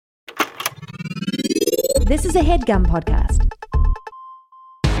This is a HeadGum podcast.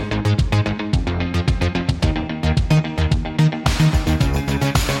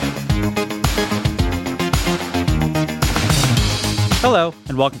 Hello,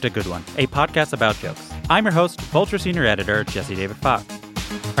 and welcome to Good One, a podcast about jokes. I'm your host, Vulture Senior Editor Jesse David Fox.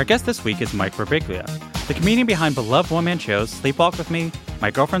 Our guest this week is Mike Birbiglia, the comedian behind beloved one-man shows Sleepwalk with Me, My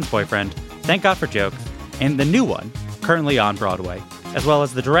Girlfriend's Boyfriend, Thank God for Jokes, and the new one, currently on Broadway, as well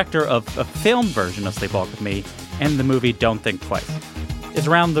as the director of a film version of Sleepwalk with Me and the movie Don't Think Twice. It's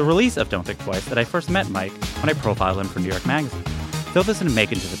around the release of Don't Think Twice that I first met Mike when I profiled him for New York Magazine. Though this didn't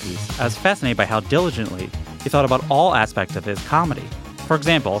make it into the piece, I was fascinated by how diligently he thought about all aspects of his comedy. For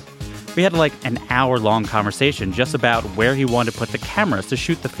example, we had like an hour-long conversation just about where he wanted to put the cameras to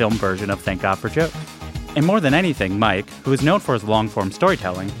shoot the film version of Thank God for Jokes. And more than anything, Mike, who is known for his long-form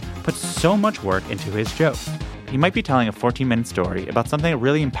storytelling, puts so much work into his jokes. He might be telling a 14-minute story about something that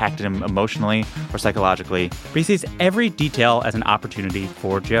really impacted him emotionally or psychologically, but he sees every detail as an opportunity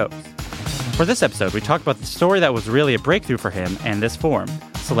for jokes. For this episode, we talked about the story that was really a breakthrough for him and this form,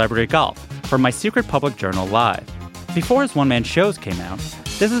 Celebrity Golf, from My Secret Public Journal Live. Before his one-man shows came out,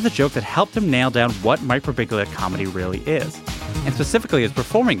 this is the joke that helped him nail down what Mike Birbiglia comedy really is. And specifically as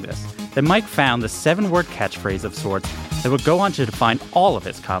performing this, that Mike found the 7-word catchphrase of sorts that would go on to define all of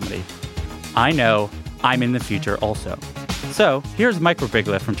his comedy. I know, I'm in the future also. So, here's Mike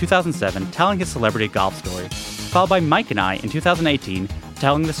Birbiglia from 2007 telling his Celebrity Golf story, followed by Mike and I in 2018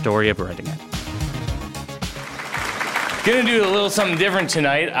 telling the story of writing it. Gonna do a little something different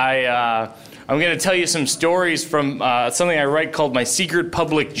tonight. I'm gonna tell you some stories from something I write called My Secret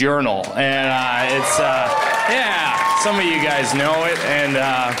Public Journal, and it's some of you guys know it,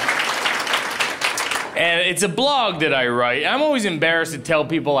 and it's a blog that I write. I'm always embarrassed to tell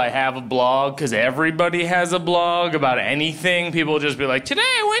people I have a blog because everybody has a blog about anything. People just be like, "Today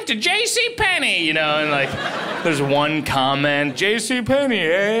I went to JCPenney," you know, and like, there's one comment, "JCPenney,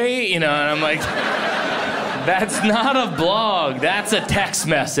 eh?" You know, and I'm like, that's not a blog, that's a text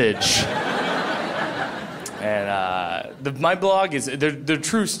message. And my blog is, they're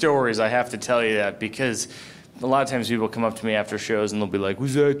true stories, I have to tell you that, because a lot of times people come up to me after shows and they'll be like,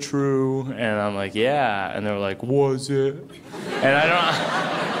 "Was that true?" And I'm like, "Yeah." And they're like, "Was it?" And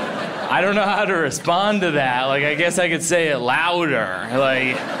I don't know how to respond to that. Like, I guess I could say it louder.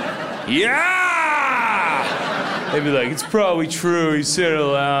 Like, "Yeah!" They'd be like, "It's probably true, you said it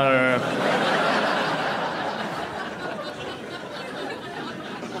louder."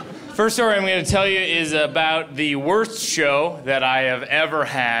 First story I'm going to tell you is about the worst show that I have ever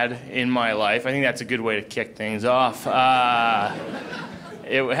had in my life. I think that's a good way to kick things off.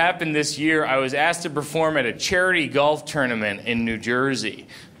 It happened this year. I was asked to perform at a charity golf tournament in New Jersey.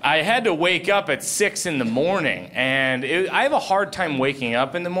 I had to wake up at 6 in the morning, and I have a hard time waking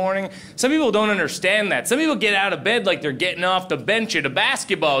up in the morning. Some people don't understand that. Some people get out of bed like they're getting off the bench at a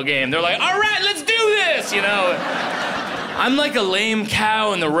basketball game. They're like, "All right, let's do this," you know. I'm like a lame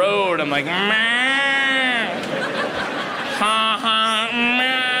cow in the road. I'm like, "Meh. Ha ha,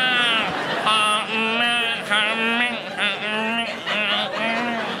 meh. Ha, meh. Ha, meh.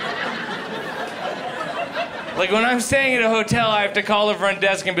 Like when I'm staying at a hotel, I have to call the front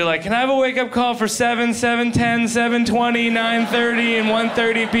desk and be like, "Can I have a wake-up call for 7, 7:10, 7:20, 9:30, and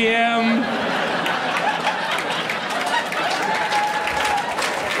 1:30 p.m.?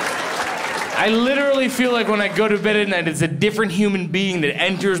 I literally feel like when I go to bed at night, it's a different human being that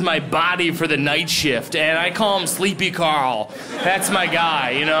enters my body for the night shift, and I call him Sleepy Carl. That's my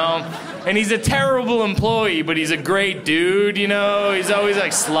guy, you know? And he's a terrible employee, but he's a great dude, you know? He's always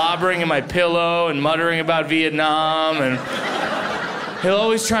like slobbering in my pillow and muttering about Vietnam, and he'll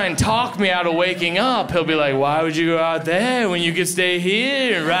always try and talk me out of waking up. He'll be like, "Why would you go out there when you could stay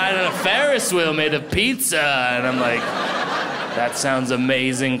here and ride on a Ferris wheel made of pizza?" And I'm like, "That sounds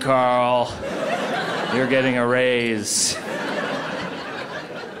amazing, Carl. You're getting a raise."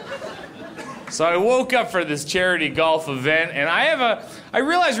 So I woke up for this charity golf event, and I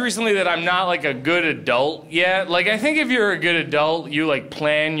realized recently that I'm not like a good adult yet. Like, I think if you're a good adult, you like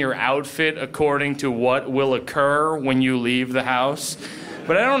plan your outfit according to what will occur when you leave the house.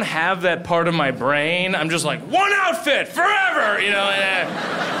 But I don't have that part of my brain. I'm just like, one outfit forever, you know?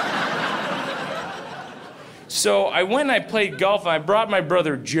 So I went and I played golf, and I brought my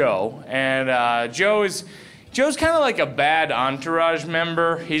brother Joe, and Joe's kind of like a bad Entourage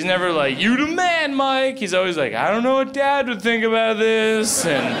member. He's never like, "You the man, Mike." He's always like, "I don't know what Dad would think about this,"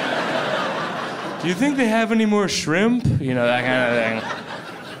 and "Do you think they have any more shrimp?" You know, that kind of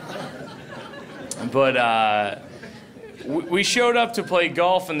thing. But we showed up to play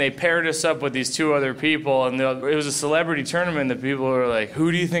golf, and they paired us up with these two other people, and it was a celebrity tournament. The people were like,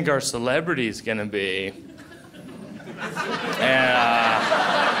 "Who do you think our celebrity is going to be?" And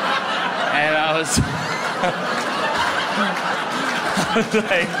I was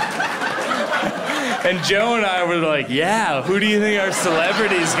like, and Joe and I were like, yeah, who do you think our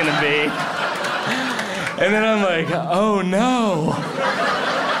celebrity's gonna be? And then I'm like, oh no,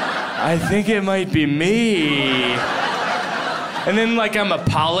 I think it might be me. And then like I'm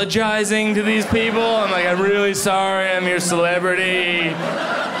apologizing to these people. I'm like, I'm really sorry, I'm your celebrity.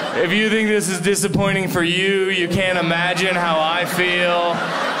 If you think this is disappointing for you, you can't imagine how I feel.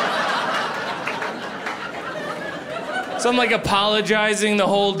 So I'm like apologizing the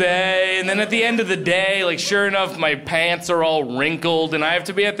whole day, and then at the end of the day, like sure enough, my pants are all wrinkled, and I have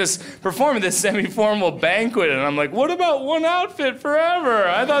to be at this semi-formal banquet, and I'm like, what about one outfit forever?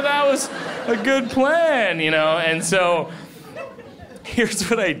 I thought that was a good plan, you know? And so here's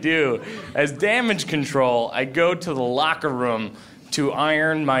what I do. As damage control, I go to the locker room to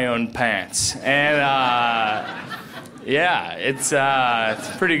iron my own pants. And yeah, it's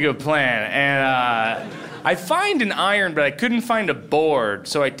a pretty good plan. And I find an iron, but I couldn't find a board.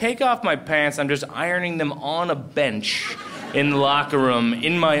 So I take off my pants. I'm just ironing them on a bench in the locker room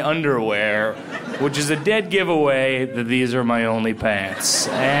in my underwear, which is a dead giveaway that these are my only pants.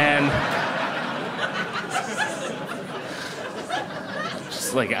 And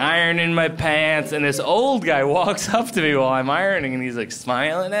just like ironing my pants, and this old guy walks up to me while I'm ironing, and he's like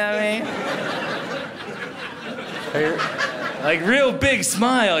smiling at me. Like real big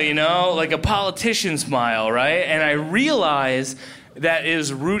smile, you know, like a politician smile, right? And I realize that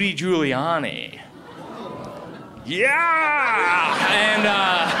is Rudy Giuliani. Yeah! And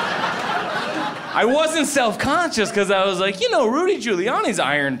I wasn't self-conscious because I was like, you know, Rudy Giuliani's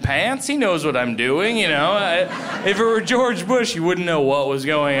iron pants. He knows what I'm doing, you know. If it were George Bush, you wouldn't know what was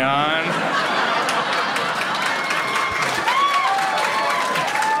going on.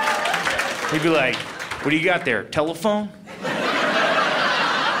 He'd be like, what do you got there, telephone?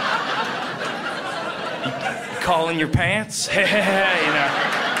 Calling your pants? You know.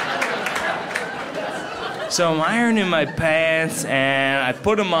 So I'm ironing my pants, and I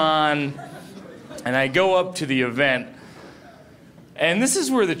put them on, and I go up to the event. And this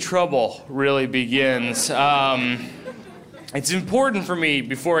is where the trouble really begins. It's important for me,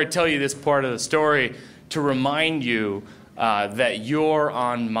 before I tell you this part of the story, to remind you that you're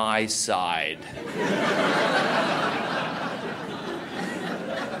on my side.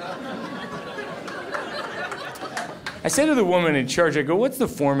 I said to the woman in charge, I go, what's the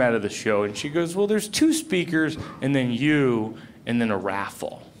format of the show? And she goes, well, there's 2 speakers, and then you, and then a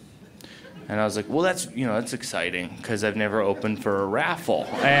raffle. And I was like, well, that's exciting, because I've never opened for a raffle.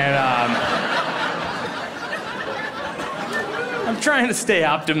 And I'm trying to stay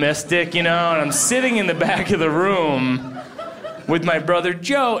optimistic, you know, and I'm sitting in the back of the room with my brother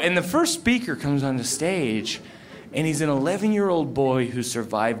Joe, and the first speaker comes on the stage, and he's an 11-year-old boy who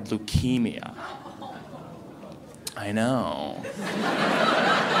survived leukemia. I know.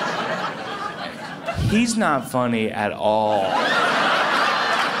 He's not funny at all.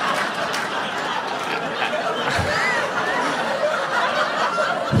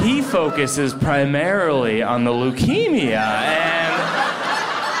 He focuses primarily on the leukemia, and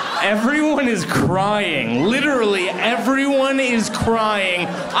everyone is crying. Literally, everyone is crying.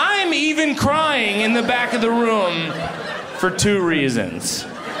 I'm even crying in the back of the room for 2 reasons.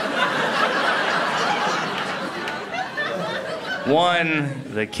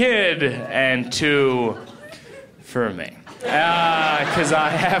 1, the kid, and 2, for me. Because I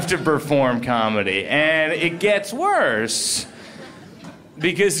have to perform comedy. And it gets worse.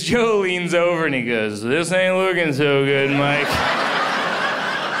 Because Joe leans over and he goes, this ain't looking so good, Mike.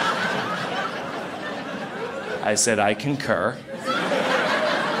 I said, I concur.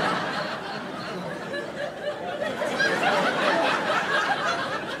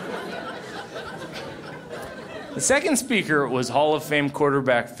 The second speaker was Hall of Fame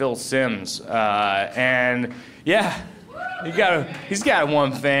quarterback Phil Simms. And yeah, he's got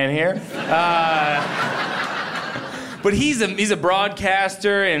one fan here. But he's a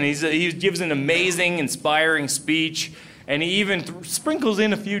broadcaster, and he gives an amazing, inspiring speech, and he even sprinkles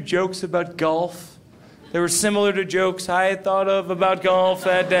in a few jokes about golf. They were similar to jokes I had thought of about golf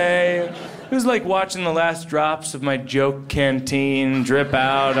that day. It was like watching the last drops of my joke canteen drip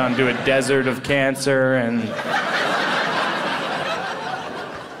out onto a desert of cancer, and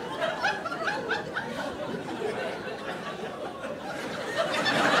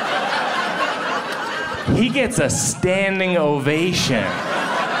he gets a standing ovation,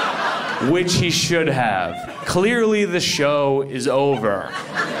 which he should have. Clearly the show is over.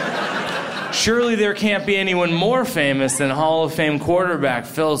 Surely there can't be anyone more famous than Hall of Fame quarterback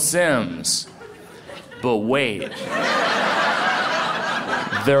Phil Simms. But wait.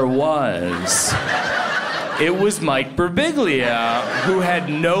 There was. It was Mike Birbiglia, who had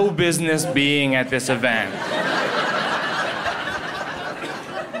no business being at this event.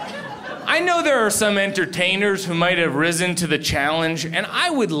 I know there are some entertainers who might have risen to the challenge, and I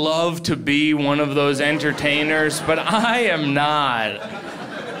would love to be one of those entertainers, but I am not.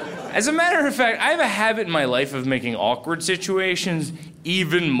 As a matter of fact, I have a habit in my life of making awkward situations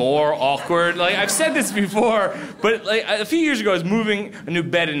even more awkward. Like, I've said this before, but like a few years ago, I was moving a new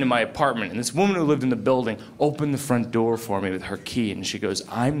bed into my apartment, and this woman who lived in the building opened the front door for me with her key, and she goes,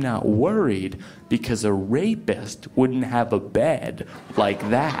 "I'm not worried because a rapist wouldn't have a bed like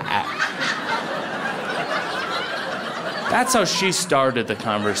that." That's how she started the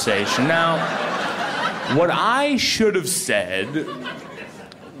conversation. Now, what I should have said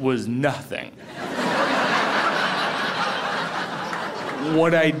was nothing.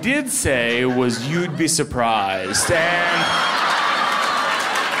 What I did say was, "You'd be surprised," and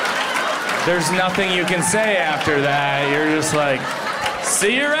there's nothing you can say after that. You're just like,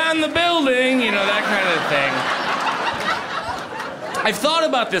 "See you around the building," you know, that kind of thing. I've thought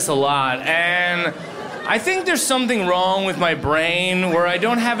about this a lot, and I think there's something wrong with my brain where I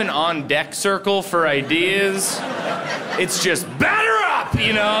don't have an on-deck circle for ideas. It's just batter up,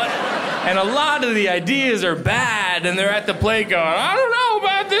 you know? And a lot of the ideas are bad, and they're at the plate going, "I don't know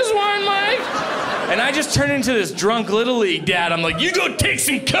about this one, Mike." And I just turn into this drunk Little League dad. I'm like, "You go take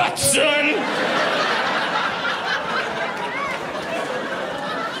some cuts, son."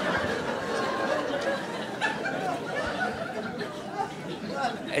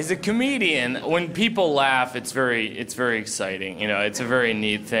 As a comedian, when people laugh, it's very exciting. You know, it's a very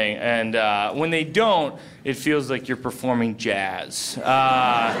neat thing. And when they don't, it feels like you're performing jazz.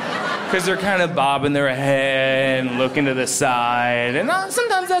 Because they're kind of bobbing their head and looking to the side. And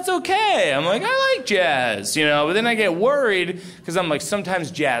sometimes that's okay. I'm like, I like jazz, you know. But then I get worried because I'm like,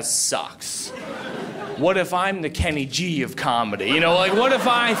 sometimes jazz sucks. What if I'm the Kenny G of comedy? You know, like, what if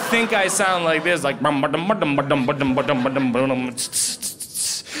I think I sound like this, like...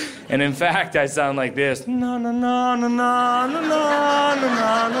 And in fact, I sound like this. Na na na na na na na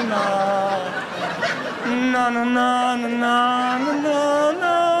na na na na na na na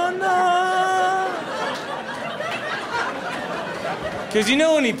na na. Because you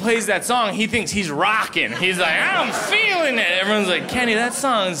know when he plays that song, he thinks he's rocking. He's like, "I'm feeling it." Everyone's like, "Kenny, that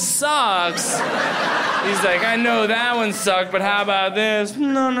song sucks." He's like, "I know that one sucked, but how about this?"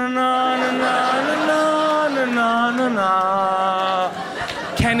 Na na na na na na na na na na.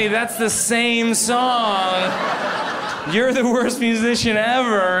 Kenny, that's the same song. You're the worst musician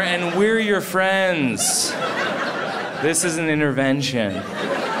ever, and we're your friends. This is an intervention.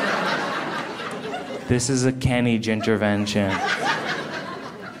 This is a Kenny intervention.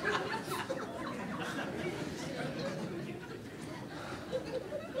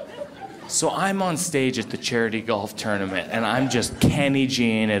 So I'm on stage at the charity golf tournament, and I'm just Kenny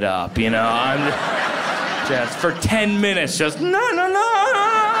G'ing it up, you know? I'm just for 10 minutes, just no, no, no, no,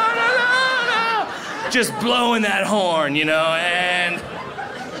 no, no, no, just blowing that horn, you know, and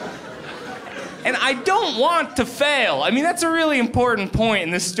I don't want to fail. I mean, that's a really important point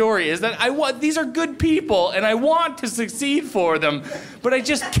in this story, is that these are good people, and I want to succeed for them, but I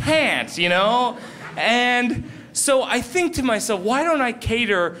just can't, you know? And so I think to myself, why don't I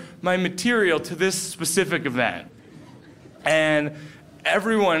cater my material to this specific event? And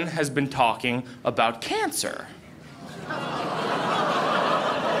everyone has been talking about cancer.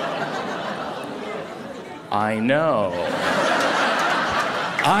 I know.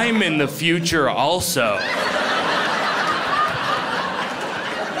 I'm in the future also.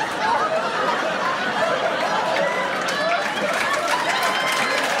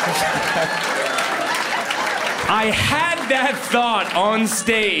 I had that thought on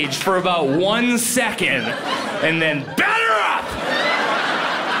stage for about 1 second, and then batter up!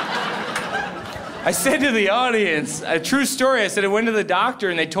 I said to the audience, a true story, I said I went to the doctor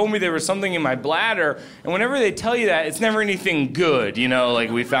and they told me there was something in my bladder, and whenever they tell you that, it's never anything good, you know,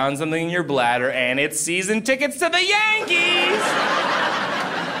 like we found something in your bladder and it's season tickets to the Yankees!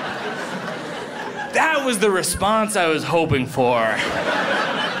 That was the response I was hoping for.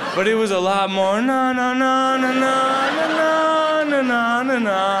 But it was a lot more na na na na na na na na na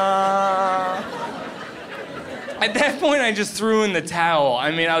na. At that point, I just threw in the towel.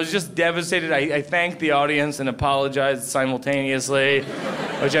 I mean, I was just devastated. I thanked the audience and apologized simultaneously,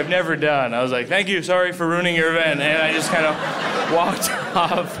 which I've never done. I was like, "Thank you, sorry for ruining your event," and I just kind of walked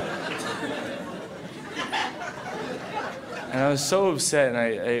off. And I was so upset, and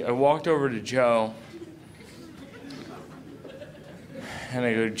I walked over to Joe. And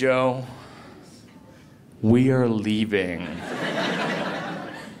I go, "Joe, We are leaving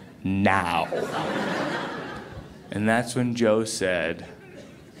now. And that's when Joe said,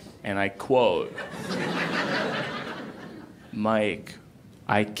 and I quote, Mike,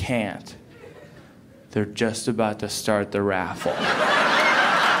 I can't. They're just about to start the raffle.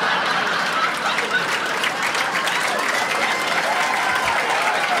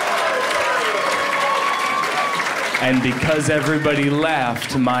 And because everybody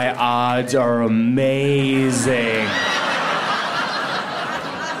left, my odds are amazing.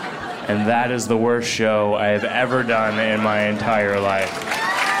 And that is the worst show I have ever done in my entire life.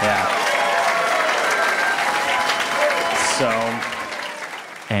 Yeah. So.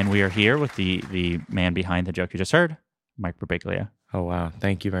 And we are here with the man behind the joke you just heard, Mike Birbiglia. Oh, wow.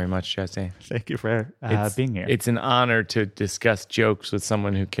 Thank you very much, Jesse. Thank you for being here. It's an honor to discuss jokes with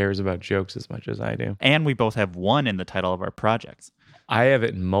someone who cares about jokes as much as I do. And we both have one in the title of our projects. I have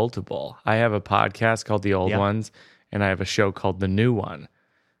it multiple. I have a podcast called The Old Ones, and I have a show called The New One.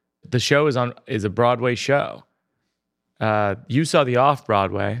 The show is a Broadway show. You saw the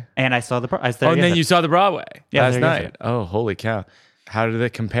Off-Broadway. And I saw then you saw the Broadway last there night. Oh, holy cow. How did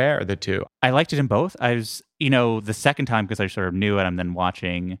it compare, the two? I liked it in both. I was, the second time, because I sort of knew it, I'm then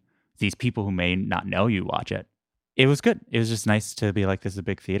watching these people who may not know you watch it. It was good. It was just nice to be like, this is a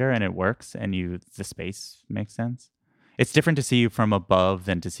big theater and it works and the space makes sense. It's different to see you from above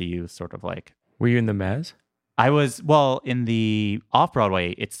than to see you sort of like... Were you in the Mez? I was, in the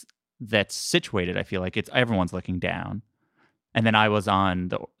Off-Broadway, that's situated, I feel like. Everyone's looking down. And then I was on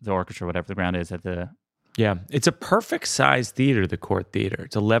the orchestra, whatever the ground is, at the... Yeah, it's a perfect size theater, the Court Theater.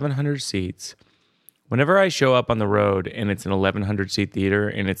 It's 1,100 seats. Whenever I show up on the road and it's an 1,100 seat theater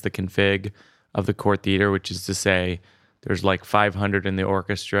and it's the config of the Court Theater, which is to say there's like 500 in the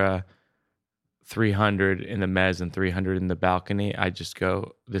orchestra, 300 in the Mez, and 300 in the balcony, I just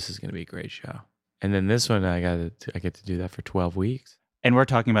go, this is going to be a great show. And then this one, I get to do that for 12 weeks. And we're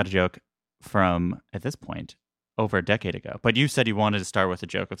talking about a joke from, at this point, over a decade ago. But you said you wanted to start with a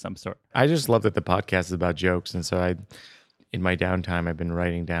joke of some sort. I just love that the podcast is about jokes. And so in my downtime, I've been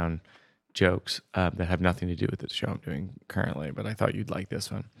writing down jokes that have nothing to do with the show I'm doing currently. But I thought you'd like this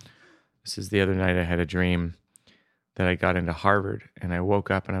one. This is the other night I had a dream that I got into Harvard. And I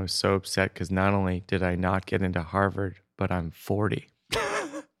woke up and I was so upset because not only did I not get into Harvard, but I'm 40.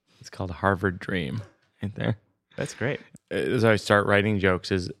 It's called Harvard Dream. Right there. That's great. As I start writing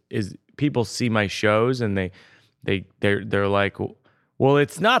jokes, is people see my shows and they're like, well,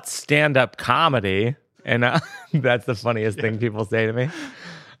 it's not stand-up comedy, and that's the funniest thing people say to me.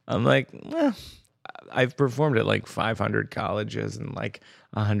 I'm like, I've performed at like 500 colleges and like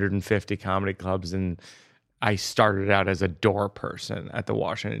 150 comedy clubs, and I started out as a door person at the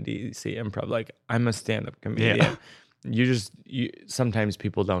Washington D.C. Improv. Like, I'm a stand-up comedian. Yeah. Sometimes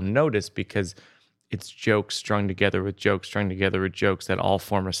people don't notice because it's jokes strung together with jokes strung together with jokes that all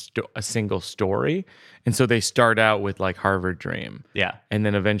form a single story. And so they start out with like Harvard Dream. Yeah. And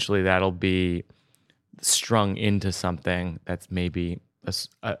then eventually that'll be strung into something that's maybe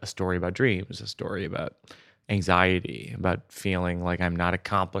a story about dreams, a story about anxiety, about feeling like I'm not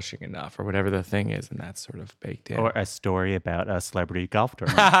accomplishing enough or whatever the thing is. And that's sort of baked in. Or a story about a celebrity golf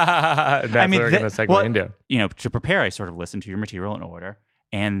tournament. That's what we're going to segue into. To prepare, I sort of listened to your material in order.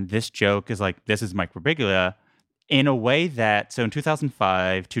 And this joke is like, this is Mike Birbiglia in a way that, so in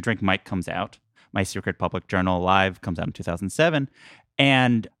 2005, Two Drink Mike comes out. My Secret Public Journal Live comes out in 2007.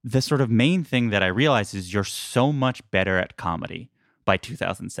 And the sort of main thing that I realized is you're so much better at comedy by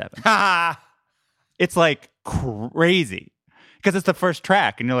 2007. It's like crazy because it's the first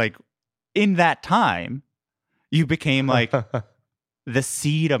track. And you're like, in that time, you became like the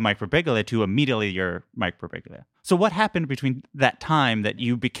seed of Mike Birbiglia to immediately you're Mike Birbiglia. So what happened between that time that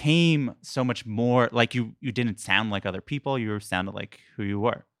you became so much more like you didn't sound like other people, you sounded like who you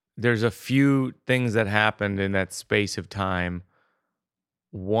were? There's a few things that happened in that space of time.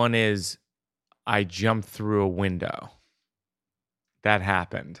 One is I jumped through a window. That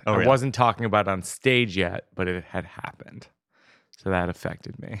happened. Oh, really? I wasn't talking about it on stage yet, but it had happened. So that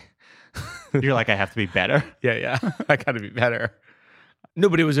affected me. You're like, I have to be better? Yeah. I got to be better. No,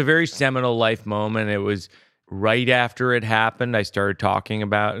 but it was a very seminal life moment. It was right after it happened. I started talking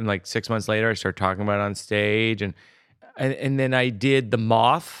about, and like 6 months later, I started talking about it on stage. And then I did The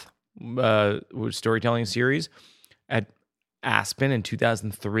Moth storytelling series at Aspen in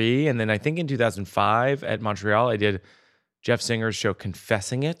 2003. And then I think in 2005 at Montreal, I did Jeff Singer's show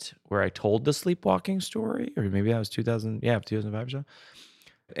Confessing It, where I told the sleepwalking story. Or maybe that was 2005 or so.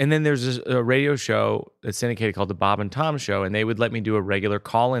 And then there's a radio show that's syndicated called The Bob and Tom Show, and they would let me do a regular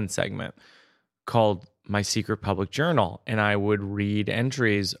call-in segment called My Secret Public Journal, and I would read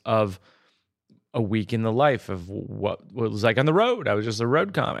entries of a week in the life of what it was like on the road. I was just a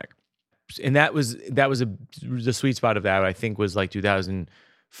road comic. And the sweet spot of that, I think, was like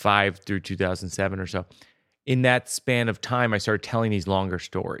 2005 through 2007 or so. In that span of time, I started telling these longer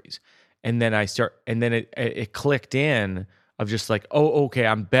stories. And then it clicked in of just like, oh, okay,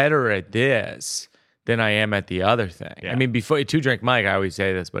 I'm better at this than I am at the other thing. Yeah. I mean, before Two Drink Mike, I always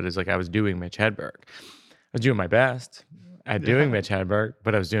say this, but it's like I was doing Mitch Hedberg. I was doing my best at doing Mitch Hedberg,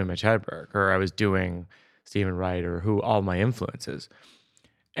 but I was doing Mitch Hedberg, or I was doing Stephen Wright, or all my influences.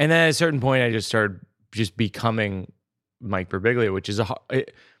 And then at a certain point, I just started just becoming Mike Birbiglia, which is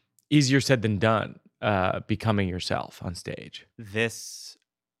easier said than done, becoming yourself on stage. This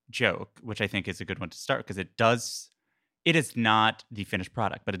joke, which I think is a good one to start, because it is not the finished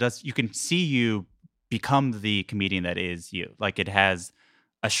product, but you can see you become the comedian that is you. Like, it has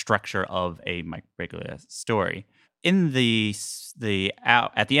a structure of a Mike Birbiglia story. In at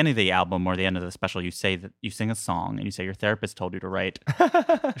the end of the album or the end of the special, you say that you sing a song and you say your therapist told you to write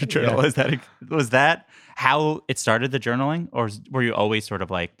a journal. Yeah. Was that how it started, the journaling, or were you always sort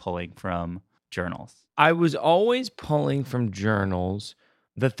of like pulling from journals? I was always pulling from journals.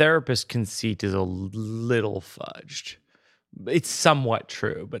 The therapist conceit is a little fudged. It's somewhat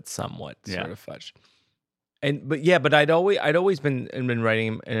true, but somewhat sort of fudged. But I'd always been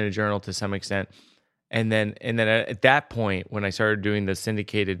writing in a journal to some extent. And then at that point, when I started doing the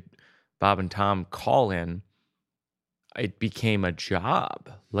syndicated Bob and Tom call-in, it became a job.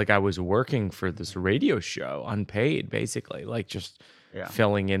 Like, I was working for this radio show, unpaid, basically, like just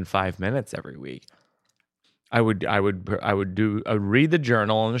filling in 5 minutes every week. I would read the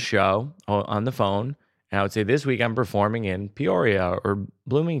journal on the show on the phone, and I would say, this week I'm performing in Peoria or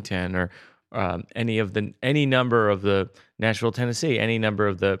Bloomington or any number of the Nashville, Tennessee, any number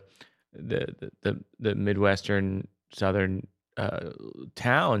of the Midwestern, Southern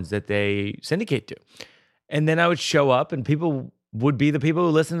towns that they syndicate to. And then I would show up, and people would be the people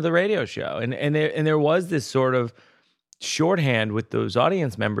who listen to the radio show. And there was this sort of shorthand with those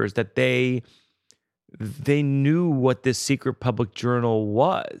audience members that they knew what this secret public journal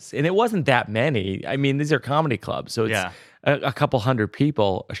was. And it wasn't that many. I mean, these are comedy clubs, so it's a couple hundred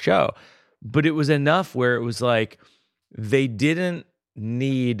people a show. But it was enough where it was like they didn't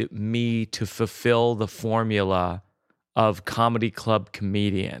need me to fulfill the formula of comedy club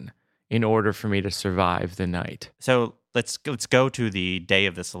comedian in order for me to survive the night. So let's go to the day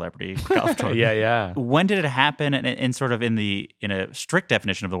of the celebrity golf tour. Yeah. When did it happen? And sort of in a strict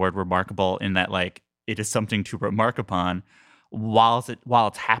definition of the word remarkable, in that, like, it is something to remark upon. While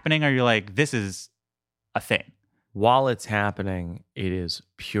it's happening, are you like, this is a thing? While it's happening, it is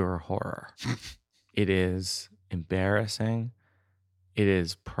pure horror. It is embarrassing. It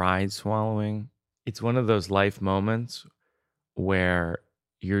is pride swallowing. It's one of those life moments where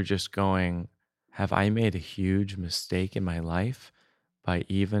you're just going, have I made a huge mistake in my life by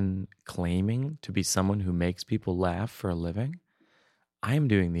even claiming to be someone who makes people laugh for a living? I'm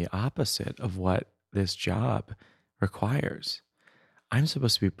doing the opposite of what this job requires. I'm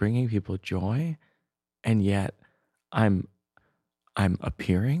supposed to be bringing people joy, and yet I'm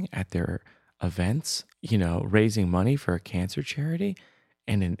appearing at their events, raising money for a cancer charity,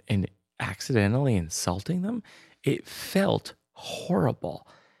 and accidentally insulting them. It felt horrible,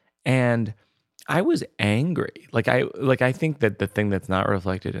 and I was angry. I think that the thing that's not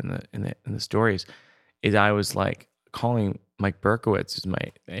reflected in the stories is I was like calling Mike Berkowitz, who's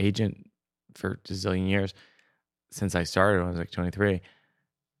my agent for a zillion years since I started when I was like 23,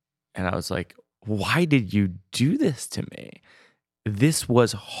 and I was like, why did you do this to me? This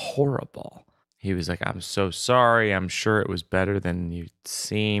was horrible. He was like, I'm so sorry. I'm sure it was better than you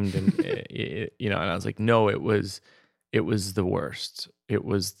seemed. And, and I was like, no, it was the worst. It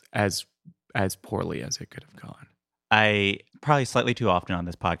was as poorly as it could have gone. I probably slightly too often on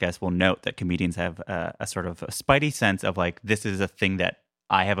this podcast will note that comedians have a sort of a spidey sense of like, this is a thing that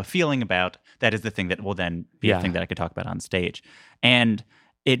I have a feeling about. That is the thing that will then be the thing that I could talk about on stage. And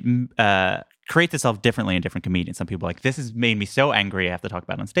it creates itself differently in different comedians. Some people are like, this has made me so angry I have to talk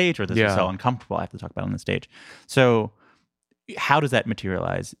about it on stage, or this is so uncomfortable I have to talk about it on the stage. So how does that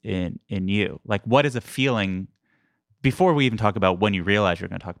materialize in you? Like, what is a feeling, before we even talk about when you realize you're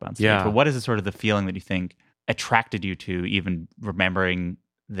going to talk about on stage, but what is the sort of the feeling that you think attracted you to even remembering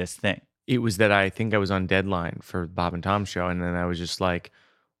this thing? It was that I think I was on deadline for Bob and Tom's show, and then I was just like,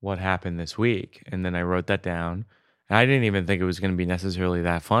 what happened this week? And then I wrote that down. And I didn't even think it was going to be necessarily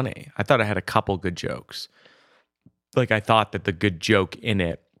that funny. I thought I had a couple good jokes. Like, I thought that the good joke in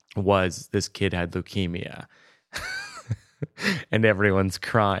it was this kid had leukemia. And everyone's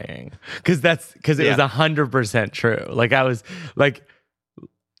crying. Because it was 100% true. Like, I was like,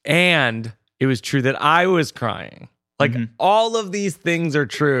 and it was true that I was crying. Like all of these things are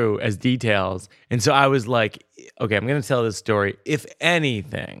true as details. And so I was like, okay, I'm going to tell this story. If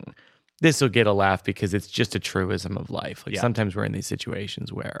anything, this will get a laugh because it's just a truism of life. Like sometimes we're in these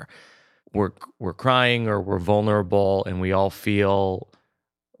situations where we're crying or we're vulnerable and we all feel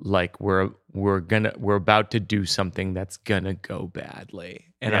like we're about to do something that's going to go badly.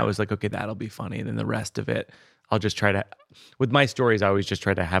 And I was like, okay, that'll be funny. And then the rest of it, I'll just try to, with my stories, I always just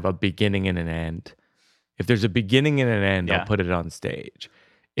try to have a beginning and an end. If there's a beginning and an end, I'll put it on stage.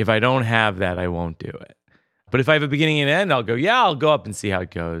 If I don't have that, I won't do it. But if I have a beginning and an end, I'll go up and see how it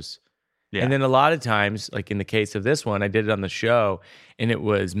goes. Yeah. And then a lot of times, like in the case of this one, I did it on the show and it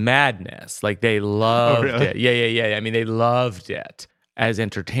was madness. Like they loved it. Yeah. I mean, they loved it. As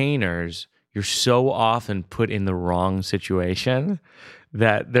entertainers, you're so often put in the wrong situation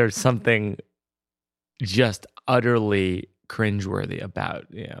that there's something just utterly cringeworthy about,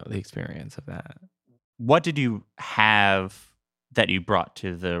 the experience of that. What did you have that you brought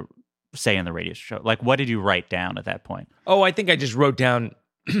to the radio show? Like, what did you write down at that point? Oh, I think I just wrote down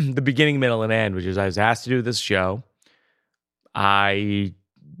the beginning, middle, and end, which is I was asked to do this show. I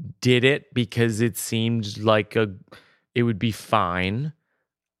did it because it seemed like it would be fine.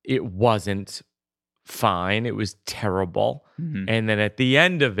 It wasn't fine. It was terrible. Mm-hmm. And then at the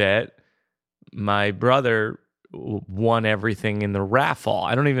end of it, my brother won everything in the raffle.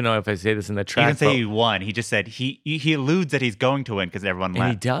 I don't even know if I say this in the track. He didn't say he won. He just said he alludes that he's going to win because everyone left.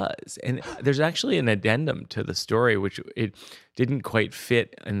 And he does. And there's actually an addendum to the story, which it didn't quite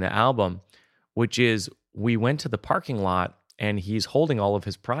fit in the album, which is we went to the parking lot and he's holding all of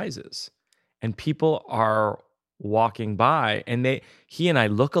his prizes. And people are walking by and he and I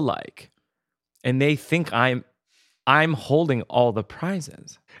look alike. And they think I'm holding all the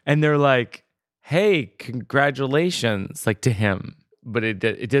prizes. And they're like, hey, congratulations, like to him. But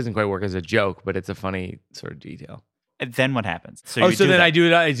it doesn't quite work as a joke, but it's a funny sort of detail. And then what happens? So then I do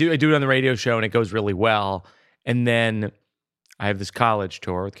it on the radio show and it goes really well. And then I have this college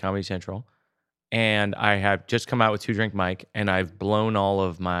tour with Comedy Central. And I have just come out with Two Drink Mike and I've blown all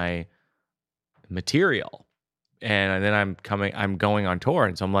of my material. And then I'm going on tour.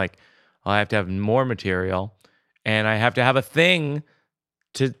 And so I'm like, I have to have more material and I have to have a thing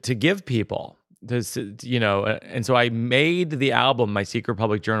to give people. And so I made the album, My Secret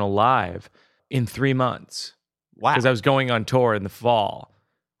Public Journal, live in 3 months. Wow. Because I was going on tour in the fall.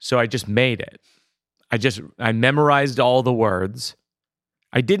 So I just made it. I memorized all the words.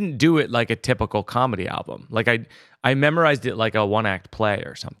 I didn't do it like a typical comedy album. Like I memorized it like a one-act play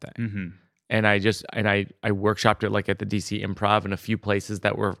or something. Mm-hmm. And I workshopped it like at the DC Improv and a few places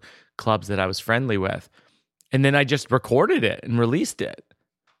that were clubs that I was friendly with. And then I just recorded it and released it.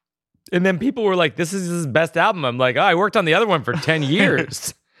 And then people were like, this is his best album. I'm like, I worked on the other one for 10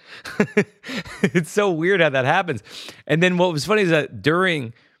 years. It's so weird how that happens. And then what was funny is that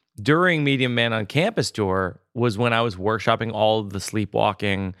during Medium Man on Campus tour was when I was workshopping all of the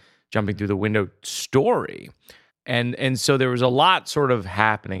sleepwalking, jumping through the window story. And so there was a lot sort of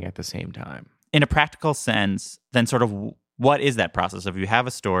happening at the same time. In a practical sense, then sort of what is that process? If you have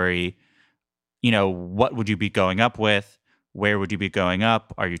a story, what would you be going up with? Where would you be going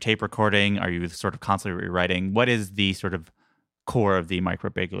up? Are you tape recording? Are you sort of constantly rewriting? What is the sort of core of the Mike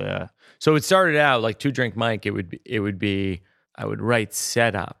Birbiglia? So it started out like Two Drink Mike. It would be I would write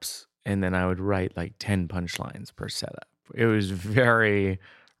setups and then I would write like 10 punchlines per setup. It was very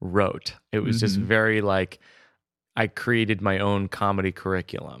rote. It was just very like I created my own comedy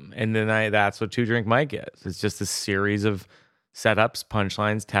curriculum. And then that's what Two Drink Mike is. It's just a series of setups,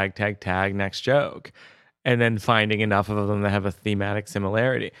 punchlines, tag, next joke. And then finding enough of them that have a thematic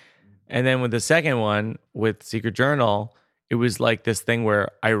similarity. And then with the second one, with Secret Journal, it was like this thing where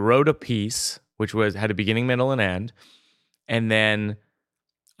I wrote a piece, which had a beginning, middle, and end. And then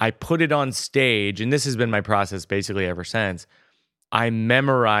I put it on stage, and this has been my process basically ever since. I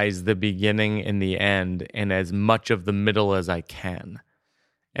memorize the beginning and the end and as much of the middle as I can.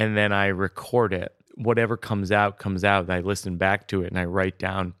 And then I record it. Whatever comes out. And I listen back to it and I write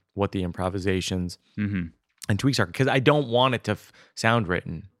down what the improvisations and tweaks are, because I don't want it to sound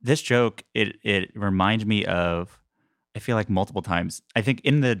written. This joke, it reminds me of, I feel like multiple times, I think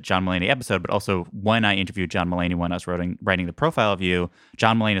in the John Mulaney episode, but also when I interviewed John Mulaney when I was writing the profile of you,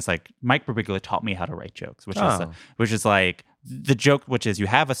 John Mulaney is like, Mike Birbiglia taught me how to write jokes, which is like the joke, which is you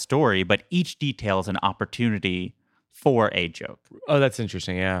have a story, but each detail is an opportunity for a joke. Oh, that's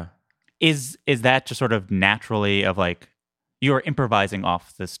interesting, yeah. Is that just sort of naturally of like, you're improvising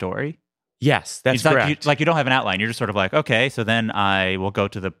off the story? Yes, that's correct. You don't have an outline. You're just sort of like, okay, so then I will go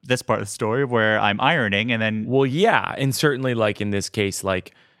to this part of the story where I'm ironing and then... Well, yeah, and certainly like in this case,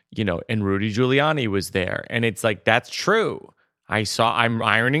 like and Rudy Giuliani was there. And it's like, that's true. I'm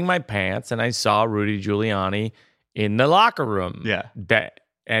ironing my pants and I saw Rudy Giuliani in the locker room. Yeah.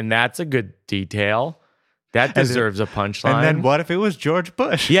 And that's a good detail. That deserves a punchline. And then what if it was George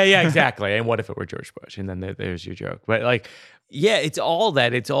Bush? Yeah, exactly. And what if it were George Bush? And then there's your joke. But like, yeah, it's all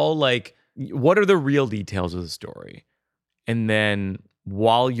that. It's all like, what are the real details of the story? And then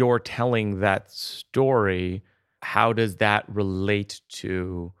while you're telling that story, how does that relate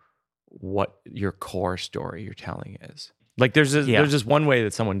to what your core story you're telling is? Like there's this one way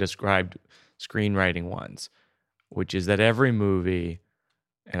that someone described screenwriting once, which is that every movie,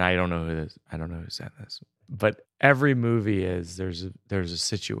 and I don't know who said this, but every movie is there's a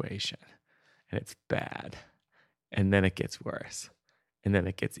situation and it's bad. And then it gets worse. And then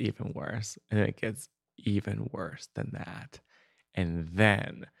it gets even worse. And then it gets even worse than that. And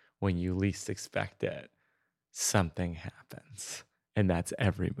then when you least expect it, something happens. And that's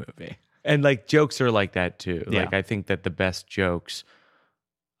every movie. And like jokes are like that too. Yeah. Like I think that the best jokes,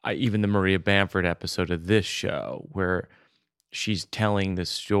 even the Maria Bamford episode of this show where she's telling the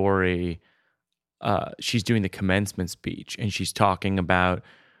story, she's doing the commencement speech and she's talking about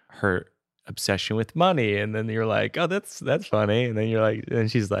her obsession with money, and then you're like, oh, that's funny, and then you're like, and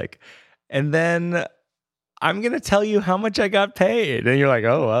she's like, and then I'm gonna tell you how much I got paid, and you're like,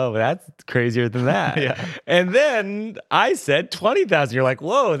 oh, well, that's crazier than that. Yeah. And then I said 20,000. You're like,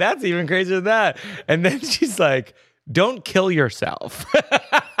 whoa, that's even crazier than that. And then she's like, don't kill yourself.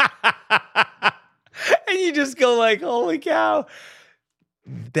 And you just go like, holy cow,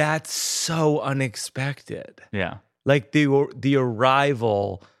 that's so unexpected. Yeah. Like the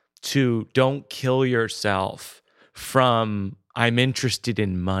arrival to don't kill yourself from I'm interested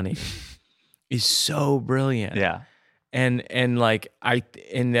in money is so brilliant. Yeah. And like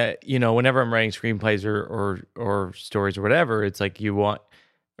whenever I'm writing screenplays or stories or whatever, it's like you want,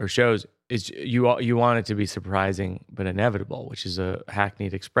 or shows, it's you want it to be surprising but inevitable, which is a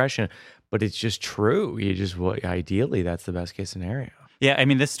hackneyed expression, but it's just true. Ideally that's the best case scenario. Yeah, I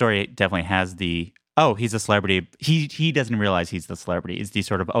mean, this story definitely has he's a celebrity. He doesn't realize he's the celebrity. It's the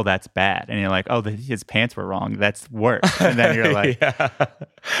sort of, that's bad. And you're like, his pants were wrong. That's worse. And then you're like... yeah.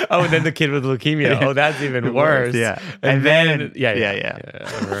 Oh, and then the kid with leukemia. Oh, that's even worse. Yeah. And then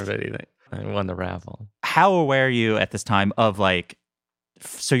I won the raffle. How aware are you at this time of like...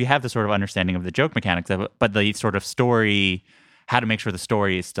 So you have the sort of understanding of the joke mechanics of it, but the sort of story, how to make sure the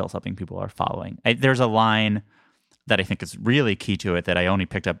story is still something people are following. There's a line that I think is really key to it that I only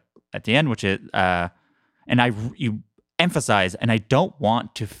picked up at the end, which is, you emphasize, and I don't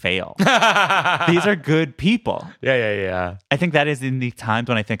want to fail. These are good people. Yeah. I think that is in the times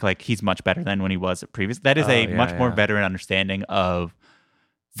when I think like he's much better than when he was at previous. That is much more veteran understanding of,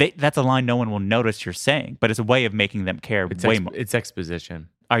 that's a line no one will notice you're saying, but it's a way of making them care way more. It's exposition.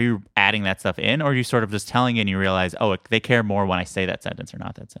 Are you adding that stuff in, or are you sort of just telling it and you realize, they care more when I say that sentence or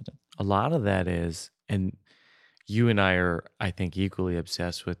not that sentence? A lot of that is, and you and I are, I think, equally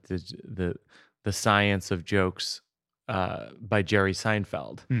obsessed with the science of jokes by Jerry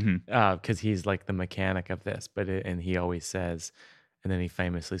Seinfeld, because he's like the mechanic of this. And he always says, and then he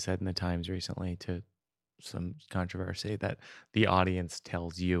famously said in the Times recently to some controversy that the audience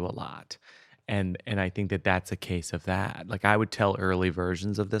tells you a lot, and I think that that's a case of that. Like I would tell early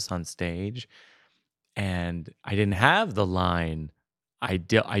versions of this on stage, and I didn't have the line, I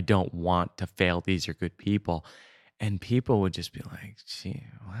don't want to fail. These are good people. And people would just be like, gee,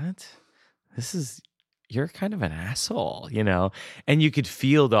 what? You're kind of an asshole, And you could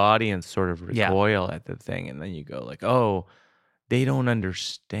feel the audience sort of recoil at the thing. And then you go like, oh, they don't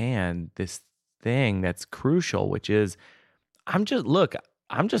understand this thing that's crucial, which is, I'm just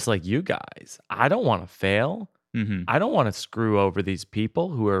like you guys. I don't want to fail. Mm-hmm. I don't want to screw over these people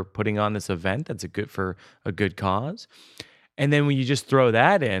who are putting on this event that's for a good cause. And then when you just throw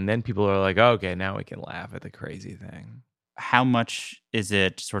that in, then people are like, okay, now we can laugh at the crazy thing. How much is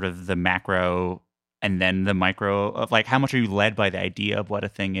it sort of the macro and then the micro of like, how much are you led by the idea of what a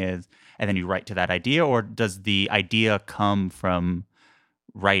thing is and then you write to that idea? Or does the idea come from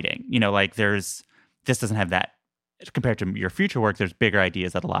writing? Like this doesn't have that compared to your future work. There's bigger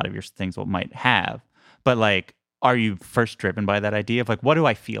ideas that a lot of your things might have. But like, are you first driven by that idea of like, what do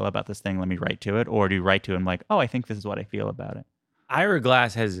I feel about this thing? Let me write to it. Or do you write to it and like, I think this is what I feel about it? Ira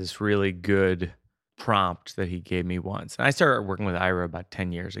Glass has this really good prompt that he gave me once. And I started working with Ira about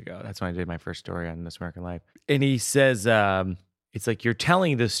 10 years ago. That's when I did my first story on This American Life. And he says, it's like you're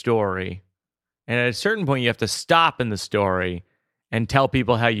telling the story. And at a certain point, you have to stop in the story and tell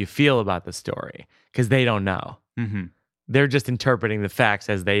people how you feel about the story because they don't know. Mm-hmm. They're just interpreting the facts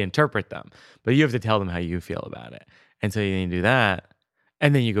as they interpret them. But you have to tell them how you feel about it. And so you need to do that.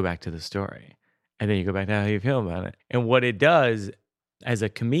 And then you go back to the story. And then you go back to how you feel about it. And what it does as a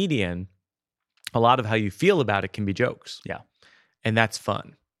comedian, a lot of how you feel about it can be jokes. Yeah. And that's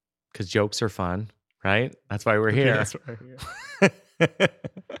fun because jokes are fun, right? That's why we're here. That's right.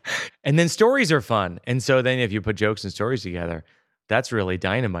 And then stories are fun. And so then if you put jokes and stories together, that's really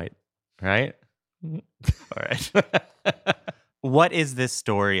dynamite, right? All right. What is this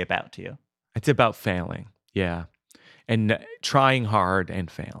story about to you? It's about failing. Yeah. And trying hard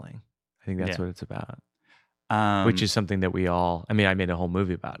and failing. I think that's Yeah. what it's about. Which is something that we all, I mean, I made a whole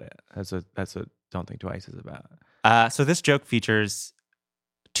movie about it. That's what Don't Think Twice is about. So this joke features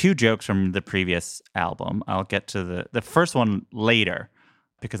 2 jokes from the previous album. I'll get to the first one later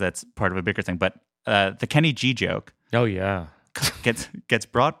because that's part of a bigger thing. But the Kenny G joke Oh, yeah. gets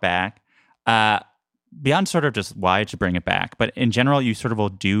brought back. Beyond sort of just why to bring it back, but in general, you sort of will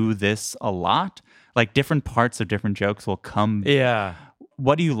do this a lot. Like different parts of different jokes will come. Yeah.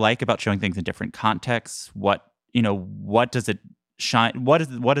 What do you like about showing things in different contexts? What does it shine? What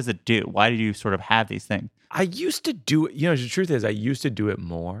does it do? Why do you sort of have these things? I used to do it. The truth is I used to do it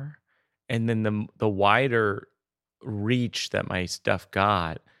more. And then the wider reach that my stuff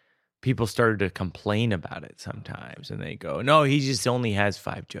got, people started to complain about it sometimes. And they go, no, he just only has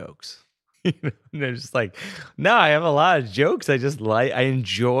 5 jokes. And they're just like, no, I have a lot of jokes. I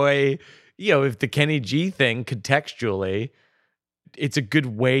enjoy, if the Kenny G thing contextually, it's a good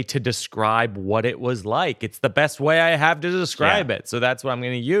way to describe what it was like. It's the best way I have to describe it. So that's what I'm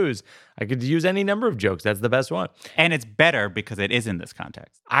going to use. I could use any number of jokes. That's the best one. And it's better because it is in this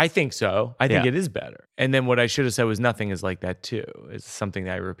context. I think so. I think it is better. And then what I should have said was nothing is like that too. It's something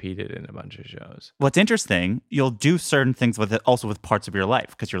that I repeated in a bunch of shows. What's interesting, you'll do certain things with it, also with parts of your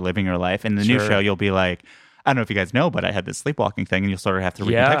life because you're living your life. In the new show, you'll be like, I don't know if you guys know, but I had this sleepwalking thing, and you'll sort of have to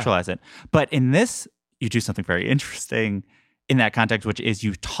recontextualize it. But in this, you do something very interesting in that context, which is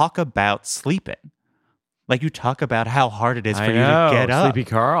you talk about sleeping. Like you talk about how hard it is for you to get up. Sleepy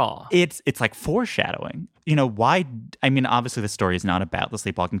Carl. It's like foreshadowing. Why? I mean, obviously the story is not about the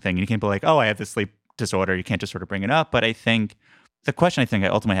sleepwalking thing. You can't be like, oh, I have this sleep disorder. You can't just sort of bring it up. But I think the question I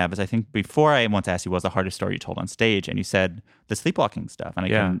ultimately have is, I think before I once asked you, what's the hardest story you told on stage? And you said the sleepwalking stuff.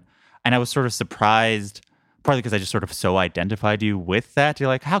 And I was sort of surprised, partly because I just sort of so identified you with that. You're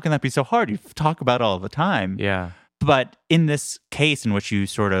like, how can that be so hard? You talk about it all the time. Yeah. But in this case in which you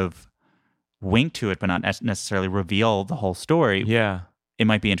sort of wink to it but not necessarily reveal the whole story, it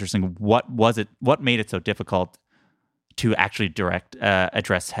might be interesting. What was it? What made it so difficult to actually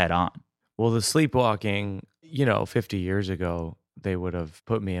address head on? Well, the sleepwalking, 50 years ago, they would have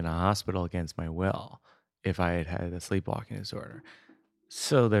put me in a hospital against my will if I had had a sleepwalking disorder.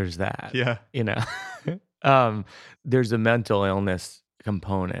 So there's that. Yeah. There's a mental illness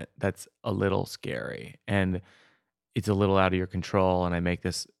component that's a little scary. And it's a little out of your control. And I make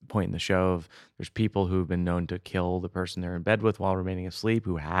this point in the show of there's people who've been known to kill the person they're in bed with while remaining asleep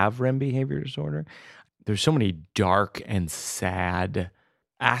who have REM behavior disorder. There's so many dark and sad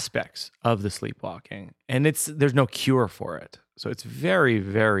aspects of the sleepwalking. And there's no cure for it. So it's very,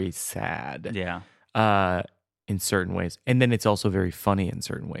 very sad. Yeah. In certain ways. And then it's also very funny in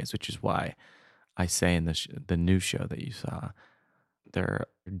certain ways, which is why I say in the new show that you saw, there are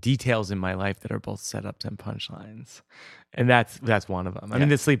details in my life that are both setups and punchlines. And that's one of them. I mean,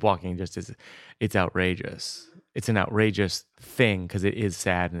 the sleepwalking it's outrageous. It's an outrageous thing because it is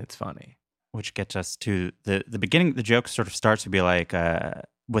sad and it's funny. Which gets us to the beginning. The joke sort of starts to be like,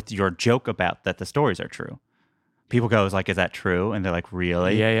 with your joke about that the stories are true. People go, is that true? And they're like,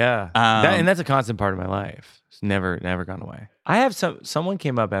 really? Yeah. And that's a constant part of my life. It's never gone away. I have someone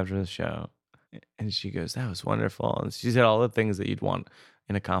came up after the show and she goes, that was wonderful. And she said all the things that you'd want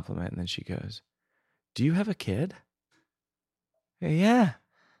in a compliment. And then she goes, do you have a kid? Yeah.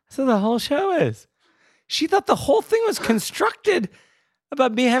 That's what the whole show is. She thought the whole thing was constructed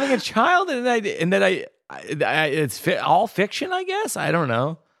about me having a child and that it's all fiction, I guess. I don't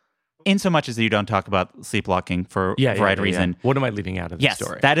know. In so much as you don't talk about sleepwalking for a variety of reasons. What am I leaving out of the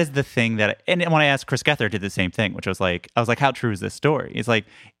story? Yes, that is the thing and when I asked Chris Gethard, did the same thing, which I was like, how true is this story? It's like,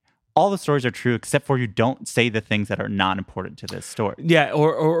 all the stories are true except for you don't say the things that are not important to this story. Yeah,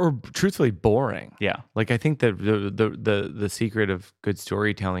 or truthfully boring. Yeah. Like I think that the secret of good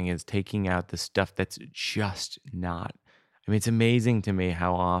storytelling is taking out the stuff that's just not. I mean, it's amazing to me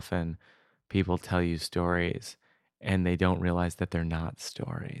how often people tell you stories and they don't realize that they're not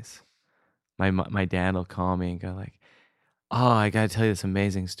stories. My dad will call me and go like, "Oh, I got to tell you this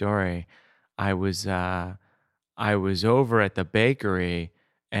amazing story. I was over at the bakery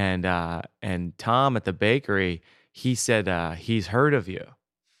and Tom at the bakery, he said he's heard of you."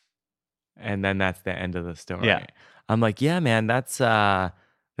 And then that's the end of the story. Yeah. I'm like, yeah, man, that's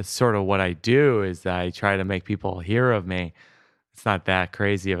sort of what I do is I try to make people hear of me. It's not that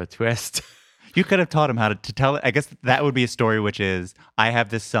crazy of a twist. You could have taught him how to tell it. I guess that would be a story, which is, I have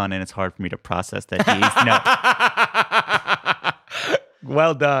this son and it's hard for me to process that he's,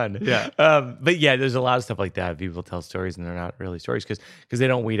 Well done. Yeah. But yeah, there's a lot of stuff like that. People tell stories and they're not really stories because they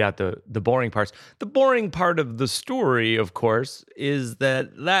don't weed out the boring parts. The boring part of the story, of course, is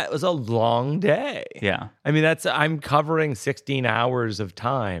that was a long day. Yeah. I mean, I'm covering 16 hours of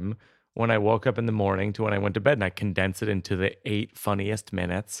time when I woke up in the morning to when I went to bed, and I condense it into the 8 funniest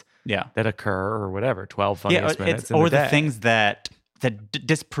minutes Yeah. that occur, or whatever, 12 funniest minutes in or the day. the things that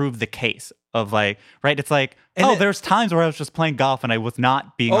disprove the case of like, right? It's like, And there's times where I was just playing golf and I was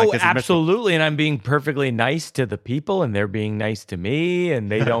not being like this. Absolutely. And I'm being perfectly nice to the people and they're being nice to me.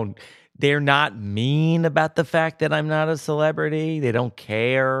 And they're not mean about the fact that I'm not a celebrity. They don't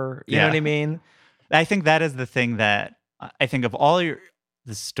care. You know what I mean? I think that is the thing that I think of all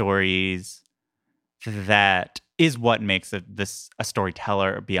the stories, that is what makes a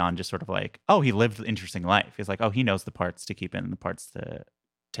storyteller beyond just sort of like, oh, he lived an interesting life. It's like, oh, he knows the parts to keep in and the parts to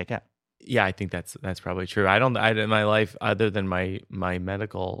take out. Yeah, I think that's probably true. I in my life, other than my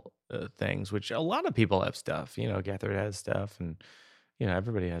medical things, which a lot of people have stuff. Gethard has stuff, and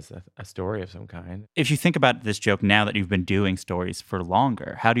everybody has a story of some kind. If you think about this joke now that you've been doing stories for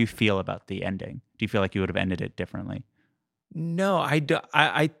longer, how do you feel about the ending? Do you feel like you would have ended it differently? No, I do.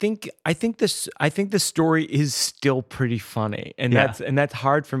 I think the story is still pretty funny, and that's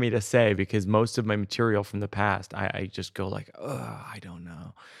hard for me to say because most of my material from the past, I just go like, I don't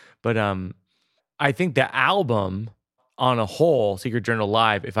know. But I think the album on a whole, Secret Journal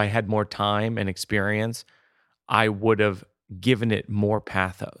Live, if I had more time and experience, I would have given it more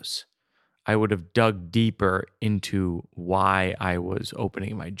pathos. I would have dug deeper into why I was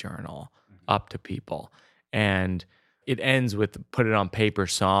opening my journal up to people. And it ends with Put It on Paper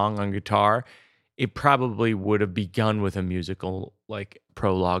song on guitar. It probably would have begun with a musical like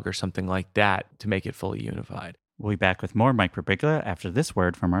prologue or something like that to make it fully unified. We'll be back with more Mike Birbiglia after this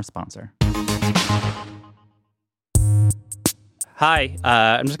word from our sponsor. Hi,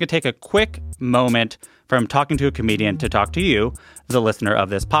 I'm just going to take a quick moment from talking to a comedian to talk to you, the listener of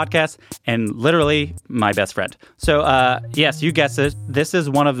this podcast, and literally my best friend. So, yes, you guessed it. This is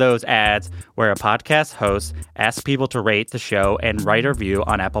one of those ads where a podcast host asks people to rate the show and write a review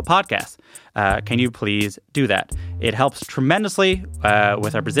on Apple Podcasts. Can you please do that? It helps tremendously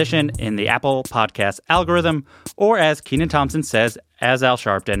with our position in the Apple Podcast algorithm, or as Kenan Thompson says, as Al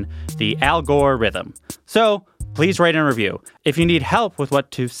Sharpton, the Al Gore rhythm. So, please write and review. If you need help with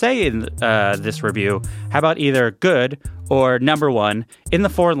what to say in this review, how about either good or number 1 in the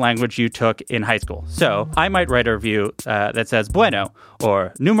foreign language you took in high school? So I might write a review that says bueno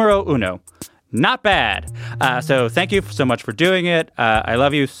or numero uno. Not bad. So thank you so much for doing it. I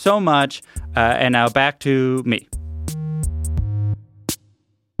love you so much. And now back to me.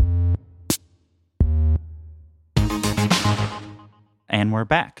 And we're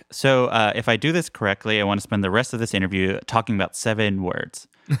back. So if I do this correctly, I want to spend the rest of this interview talking about 7 words,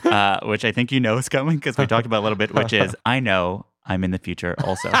 which I think you know is coming because we talked about a little bit, which is, I know I'm in the future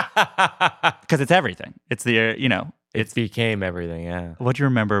also. Because it's everything. It's the, It became everything, yeah. What do you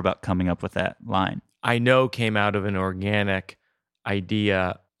remember about coming up with that line? I know came out of an organic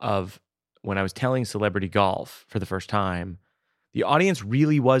idea of when I was telling Celebrity Golf for the first time, the audience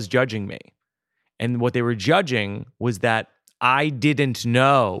really was judging me. And what they were judging was that I didn't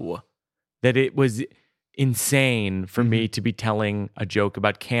know that it was insane for me to be telling a joke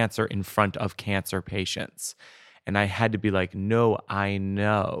about cancer in front of cancer patients. And I had to be like, no, I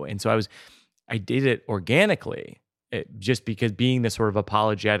know. And so I did it organically, just because being the sort of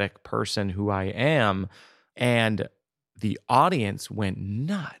apologetic person who I am, and the audience went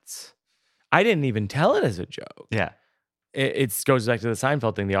nuts. I didn't even tell it as a joke. Yeah. It goes back to the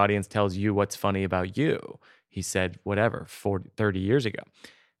Seinfeld thing. The audience tells you what's funny about you. He said, whatever, 30 years ago.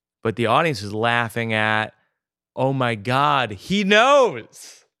 But the audience is laughing at, oh my God, he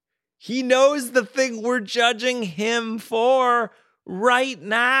knows. He knows the thing we're judging him for right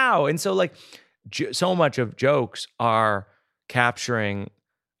now. And so so much of jokes are capturing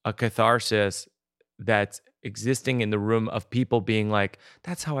a catharsis that's existing in the room of people being like,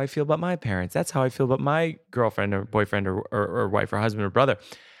 that's how I feel about my parents. That's how I feel about my girlfriend or boyfriend or wife or husband or brother.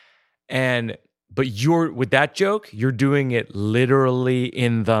 But with that joke, you're doing it literally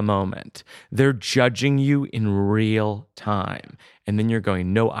in the moment. They're judging you in real time. And then you're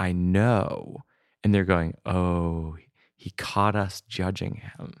going, no, I know. And they're going, oh, he caught us judging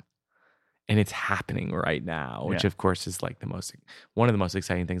him. And it's happening right now, which of course is like one of the most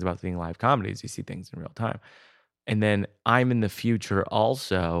exciting things about seeing live comedy is you see things in real time. And then I'm in the future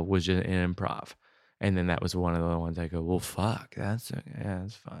also was just an improv. And then that was one of the ones I go, well, fuck, that's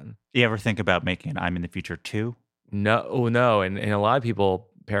fun. You ever think about making an I'm in the Future 2? No. And a lot of people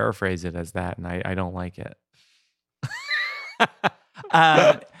paraphrase it as that, and I don't like it.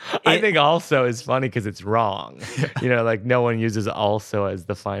 I think also is funny because it's wrong. Like no one uses also as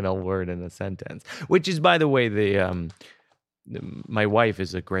the final word in a sentence, which is, by the way, my wife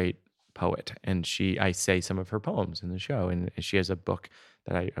is a great poet, and I say some of her poems in the show, and she has a book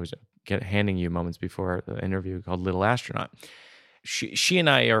that I was handing you moments before the interview called Little Astronaut. She and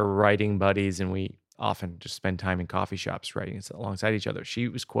I are writing buddies, and we often just spend time in coffee shops writing alongside each other. She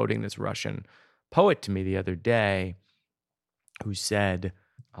was quoting this Russian poet to me the other day who said,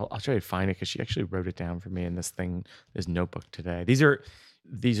 I'll try to find it because she actually wrote it down for me in this notebook today. These are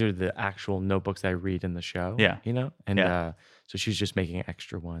the actual notebooks that I read in the show. Yeah. And so she's just making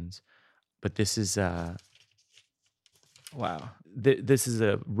extra ones. But this is wow. This is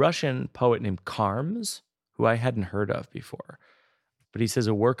a Russian poet named Karms, who I hadn't heard of before. But he says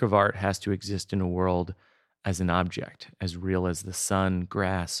a work of art has to exist in a world as an object, as real as the sun,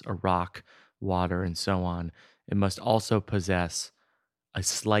 grass, a rock, water, and so on. It must also possess a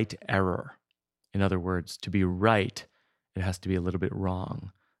slight error. In other words, to be right, it has to be a little bit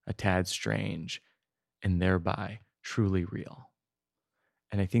wrong, a tad strange, and thereby truly real.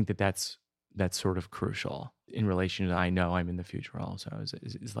 And I think that's sort of crucial in relation to I know I'm in the future also.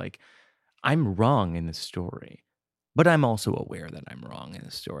 Is like, I'm wrong in the story, but I'm also aware that I'm wrong in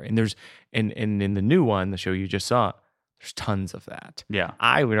the story. And there's and in the new one, the show you just saw, there's tons of that. Yeah.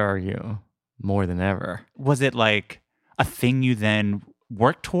 I would argue more than ever. Was it like a thing you then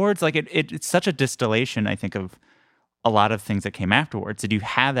worked towards? Like it's such a distillation, I think, of a lot of things that came afterwards. Did you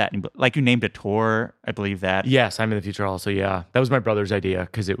have that? Like you named a tour, I believe that. Yes, I'm in the future also, yeah. That was my brother's idea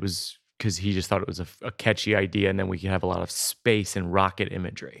because he just thought it was a catchy idea, and then we could have a lot of space and rocket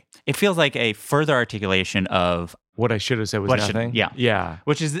imagery. It feels like a further articulation of what I should have said was nothing. Yeah.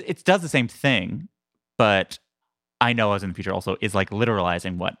 Which is, it does the same thing, but I know I was in the future also is like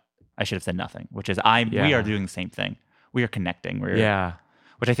literalizing what I should have said nothing, which is we are doing the same thing. We are connecting.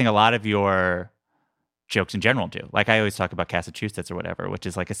 Which I think a lot of your jokes in general do. Like I always talk about Massachusetts or whatever, which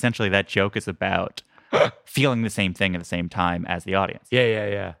is like essentially that joke is about feeling the same thing at the same time as the audience.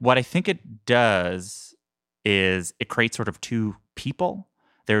 Yeah. What I think it does is it creates sort of two people.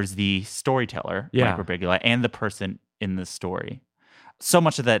 There's the storyteller, Mike Birbiglia, and the person in the story. So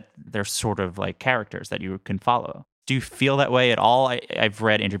much of that, they're sort of like characters that you can follow. Do you feel that way at all? I've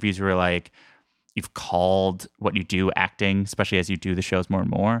read interviews where like you've called what you do acting, especially as you do the shows more and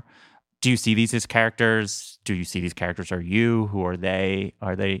more. Do you see these as characters? Do you see these characters are you? Who are they?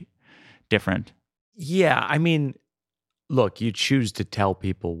 Are they different? Yeah, I mean, look, you choose to tell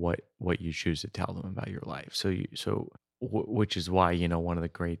people what you choose to tell them about your life. Which is why, one of the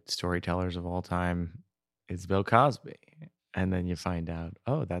great storytellers of all time is Bill Cosby. And then you find out,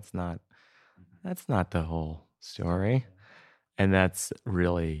 oh, that's not the whole story. And that's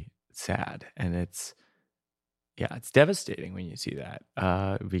really sad. And it's devastating when you see that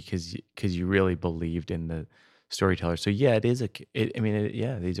because you really believed in the storyteller. So yeah, these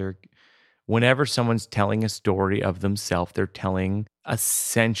are, whenever someone's telling a story of themselves, they're telling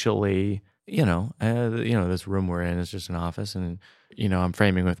essentially, this room we're in is just an office, and I'm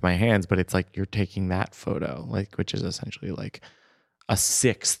framing with my hands, but it's like you're taking that photo, like, which is essentially like a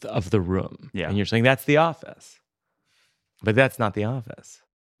sixth of the room, and you're saying that's the office, but that's not the office.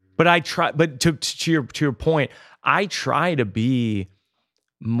 But I try. But to your point, I try to be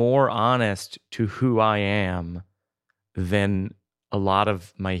more honest to who I am than a lot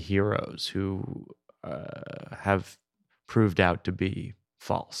of my heroes who have proved out to be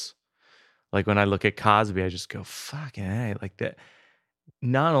false. Like when I look at Cosby, I just go, fucking hey, like that.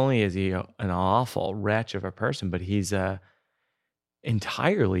 Not only is he an awful wretch of a person, but he's a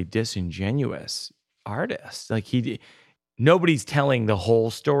entirely disingenuous artist. Like nobody's telling the whole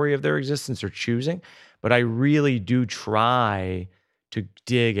story of their existence or choosing, but I really do try to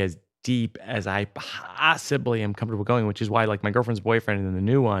dig as deep as I possibly am comfortable going, which is why like my girlfriend's boyfriend and the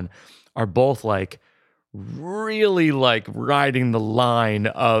new one are both like really like riding the line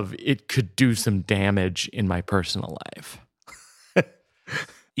of it could do some damage in my personal life.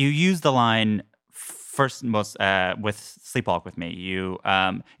 You use the line first most with Sleepwalk with Me. You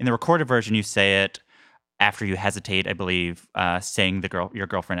in the recorded version you say it after you hesitate, I believe, saying your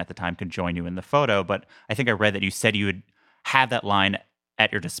girlfriend at the time could join you in the photo. But I think I read that you said you would have that line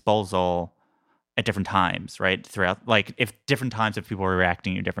at your disposal at different times, right? Throughout, like if different times if people were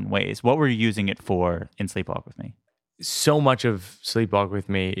reacting in different ways. What were you using it for in Sleepwalk with Me? so much of Sleepwalk with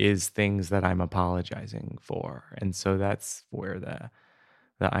Me is things that I'm apologizing for. And so that's where the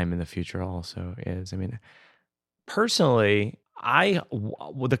I'm in the future also is. I mean, personally,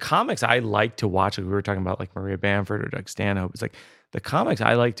 the comics I like to watch, like we were talking about like Maria Bamford or Doug Stanhope, it's like the comics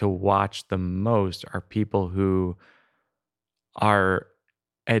I like to watch the most are people who are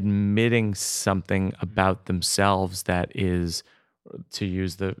admitting something about themselves that is, to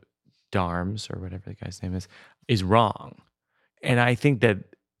use the Darms or whatever the guy's name is wrong. And I think that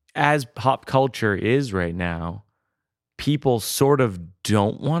as pop culture is right now, people sort of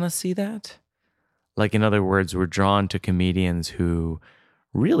don't want to see that. Like, in other words, we're drawn to comedians who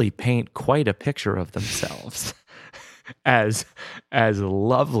really paint quite a picture of themselves as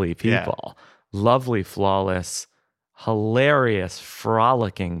lovely people, lovely, flawless, hilarious,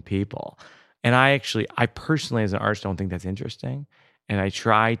 frolicking people. And I personally, as an artist, don't think that's interesting. And I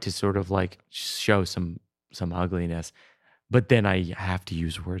try to sort of like show some ugliness, but then I have to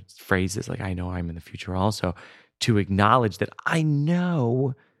use phrases like "I know I'm in the future" also to acknowledge that I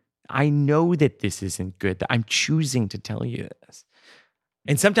know that this isn't good, that I'm choosing to tell you this.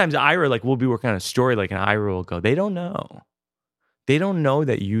 And sometimes Ira, like, we'll be working on a story, like, and Ira will go, they don't know. They don't know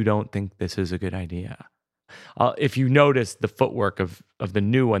that you don't think this is a good idea. If you notice the footwork of the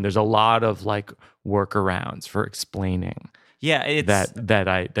new one, there's a lot of like workarounds for explaining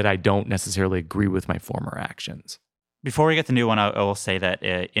that I don't necessarily agree with my former actions. Before we get the new one, I will say that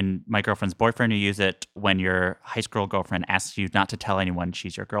in My Girlfriend's Boyfriend, you use it when your high school girlfriend asks you not to tell anyone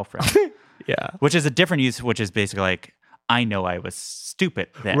she's your girlfriend. Yeah. Which is a different use, which is basically like, I know I was stupid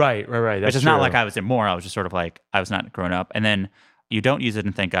then. Right. That's which is true. not like I was immoral. I was just sort of like, I was not grown up. And then you don't use it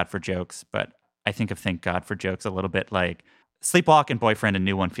in Thank God for Jokes, but I think of Thank God for Jokes a little bit like Sleepwalk and Boyfriend and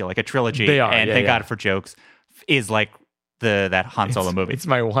New One feel like a trilogy. They are, and Thank God for Jokes is like that Han Solo movie. It's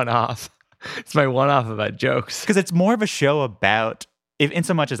my one-off. It's my one-off about jokes. Because it's more of a show about, in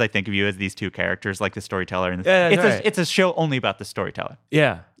so much as I think of you as these two characters, like the storyteller. And it's a show only about the storyteller.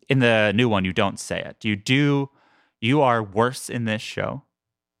 Yeah. In the new one, you don't say it. You are worse in this show.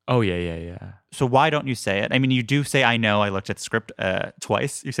 Oh, yeah. So why don't you say it? I mean, you do say "I know." I looked at the script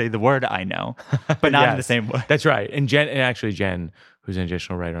twice. You say the word "I know," but not in the same way. That's right. And Jen, who's an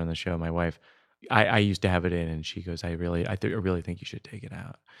additional writer on the show, my wife, I used to have it in, and she goes, I really think you should take it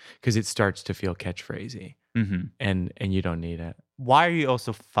out because it starts to feel catchphrasey, and you don't need it. Why are you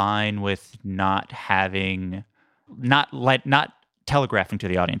also fine with not telegraphing to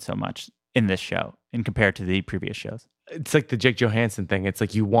the audience so much in this show in compared to the previous shows? It's like the Jake Johansson thing. It's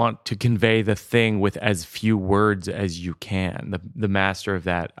like you want to convey the thing with as few words as you can. The master of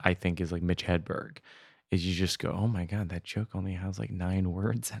that, I think, is like Mitch Hedberg. Is you just go, oh my God, that joke only has like 9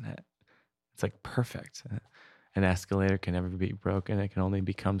 words in it. It's like perfect. An escalator can never be broken. It can only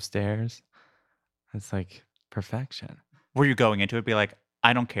become stairs. It's like perfection. Were you going into it be like,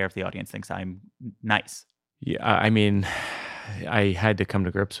 I don't care if the audience thinks I'm nice? Yeah, I mean, I had to come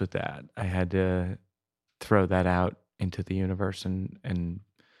to grips with that. I had to throw that out into the universe, and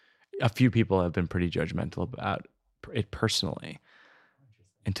a few people have been pretty judgmental about it personally.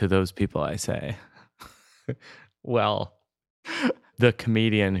 And to those people I say, well, the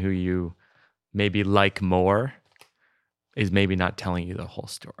comedian who you maybe like more is maybe not telling you the whole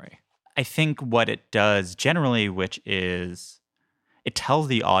story. I think what it does generally, which is it tells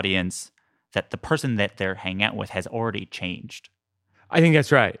the audience that the person that they're hanging out with has already changed. I think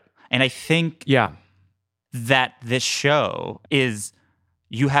that's right. And I think that this show is,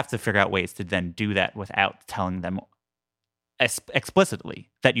 you have to figure out ways to then do that without telling them explicitly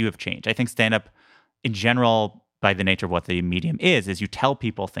that you have changed. I think stand-up in general, by the nature of what the medium is you tell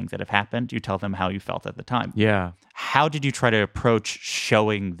people things that have happened. You tell them how you felt at the time. Yeah. How did you try to approach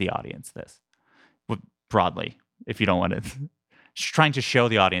showing the audience this? Broadly, if you don't want to, trying to show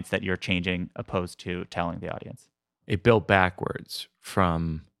the audience that you're changing opposed to telling the audience. It built backwards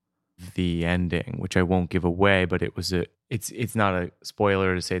from the ending, which I won't give away, but it's not a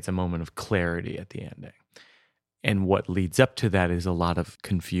spoiler to say it's a moment of clarity at the ending. And what leads up to that is a lot of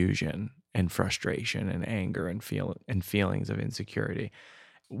confusion and frustration and anger and feelings of insecurity.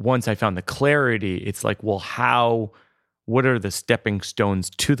 Once I found the clarity, it's like, well, what are the stepping stones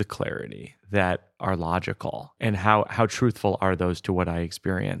to the clarity that are logical? And how truthful are those to what I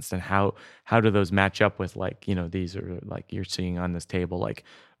experienced? And how do those match up with, like, these are like you're seeing on this table, like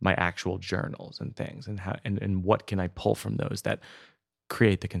my actual journals and things, and how and what can I pull from those that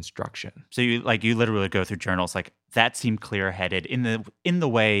create the construction? So you literally go through journals like that seemed clear-headed in the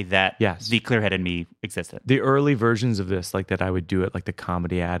way that the clear-headed me existed. The early versions of this, like that I would do it like the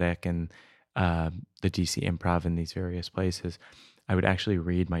Comedy Attic and the DC Improv in these various places, I would actually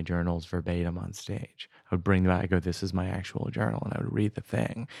read my journals verbatim on stage. I would bring them out. I go, this is my actual journal. And I would read the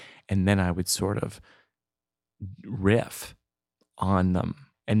thing. And then I would sort of riff on them.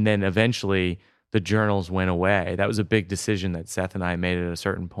 And then eventually the journals went away. That was a big decision that Seth and I made at a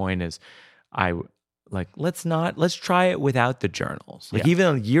certain point is let's try it without the journals. Like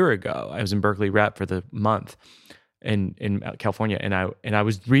even a year ago, I was in Berkeley Rep for the month in California, and I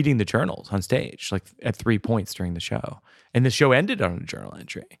was reading the journals on stage, like at 3 points during the show. And the show ended on a journal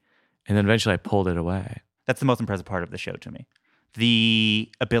entry. And then eventually I pulled it away. That's the most impressive part of the show to me.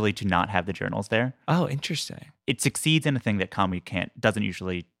 The ability to not have the journals there. Oh, interesting. It succeeds in a thing that comedy doesn't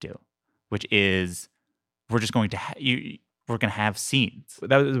usually do, which is we're just going to we're going to have scenes.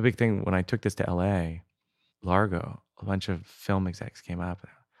 That was a big thing when I took this to LA. Largo, a bunch of film execs came up.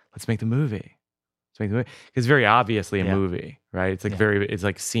 Let's make the movie. It's very obviously a movie, right? It's like it's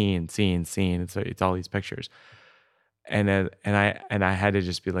like scene. It's all these pictures. And I had to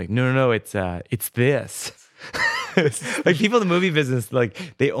just be like, no, it's this. Like people in the movie business,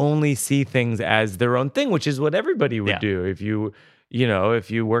 like they only see things as their own thing, which is what everybody would do. If you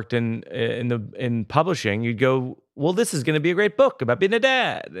worked in publishing, you'd go, well, this is going to be a great book about being a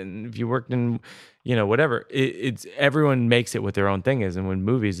dad. And if you worked in, whatever, it's everyone makes it what their own thing is. And when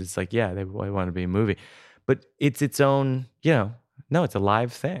movies, it's like, they want to be a movie, but it's its own, no, it's a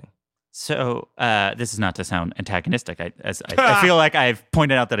live thing. So this is not to sound antagonistic. I feel like I've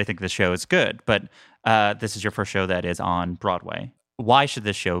pointed out that I think the show is good, but this is your first show that is on Broadway. Why should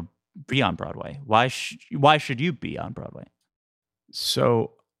this show be on Broadway? Why should you be on Broadway?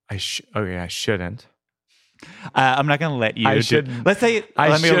 So I shouldn't. I'm not going to let you. I shouldn't. Let me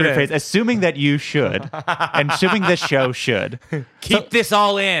rephrase. Assuming that you should, and assuming this show should keep this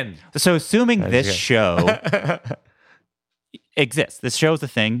all in. So assuming this show exists, this show is a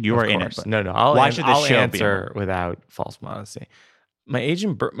thing. You are in it. No. Why should this show answer without false modesty? My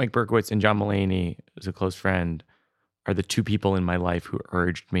agent Mike Berkowitz and John Mulaney, who's a close friend, are the two people in my life who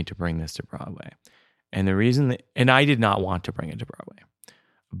urged me to bring this to Broadway. And the reason and I did not want to bring it to Broadway,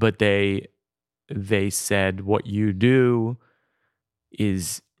 but they said what you do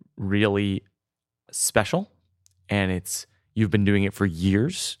is really special, and you've been doing it for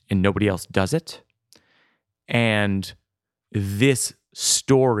years and nobody else does it. And this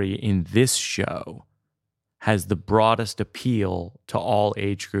story in this show has the broadest appeal to all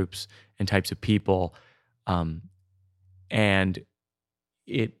age groups and types of people. And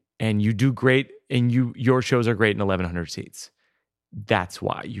you do great, and your shows are great in 1,100 seats. That's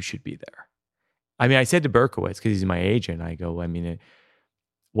why you should be there. I mean, I said to Berkowitz, because he's my agent, I go,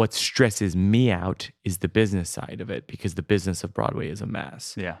 what stresses me out is the business side of it, because the business of Broadway is a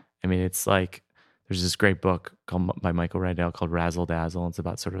mess. Yeah. I mean, it's like, there's this great book by Michael Rydell called Razzle Dazzle. It's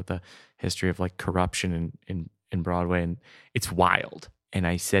about sort of the history of like corruption in Broadway, and it's wild. And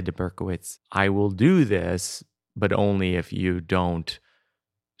I said to Berkowitz, I will do this, but only if you don't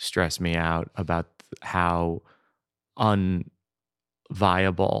stress me out about how unviable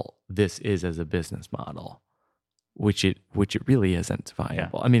this is as a business model, which it really isn't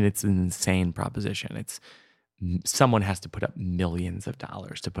viable. Yeah. I mean, it's an insane proposition. Someone has to put up millions of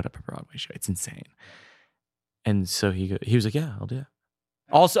dollars to put up a Broadway show. It's insane. And so he was like, yeah, I'll do it.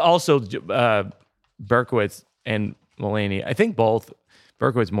 Also, Berkowitz and Mulaney, I think both,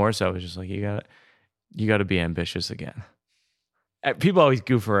 Berkowitz more so, was just like, you got to be ambitious again. People always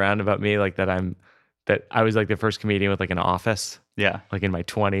goof around about me, like that I was like the first comedian with like an office. Yeah. Like in my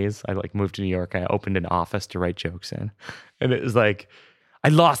 20s, I like moved to New York. I opened an office to write jokes in. And it was like, I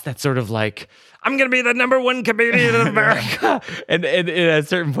lost that sort of like, I'm going to be the #1 comedian in America. and at a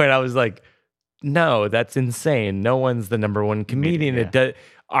certain point, I was like, no, that's insane. No one's the #1 comedian. Yeah.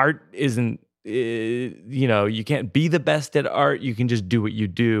 Art isn't, you can't be the best at art. You can just do what you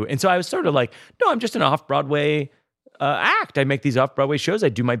do. And so I was sort of like, no, I'm just an off-Broadway act. I make these off-Broadway shows. I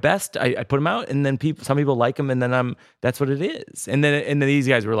do my best. I put them out, and then some people like them, and then that's what it is. And then these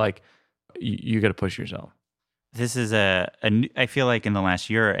guys were like, you got to push yourself. This is I feel like in the last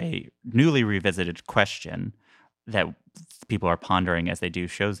year, a newly revisited question that people are pondering as they do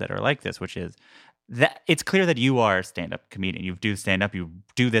shows that are like this, which is that it's clear that you are a stand-up comedian. You do stand-up. You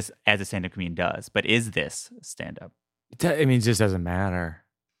do this as a stand-up comedian does. But is this stand-up? I mean, it just doesn't matter.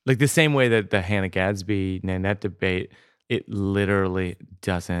 Like the same way that the Hannah Gadsby Nanette debate, it literally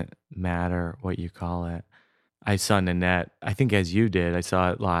doesn't matter what you call it. I saw Nanette, I think as you did, I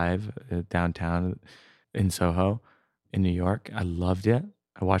saw it live downtown in Soho in New York. I loved it.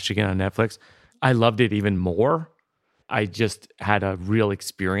 I watched it again on Netflix. I loved it even more. I just had a real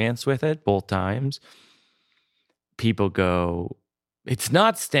experience with it both times. People go, it's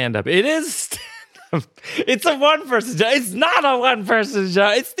not stand-up. It is stand-up. It's a one-person show. It's not a one-person show.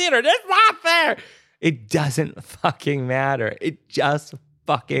 It's theater. It's not fair. It doesn't fucking matter. It just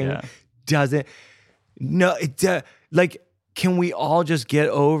fucking doesn't. No, like, can we all just get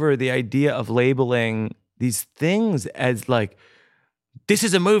over the idea of labeling these things as like, this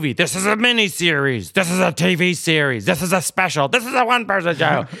is a movie, this is a miniseries, this is a TV series, this is a special, this is a one-person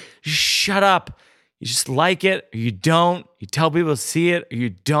show. Shut up. You just like it, or you don't. You tell people to see it, or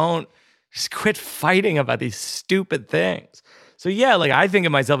you don't. Just quit fighting about these stupid things. So yeah, like, I think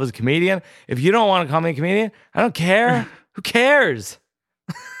of myself as a comedian. If you don't want to call me a comedian, I don't care. Who cares?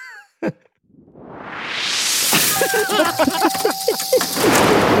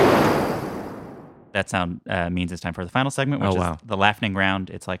 That sound means it's time for the final segment, which is the laughing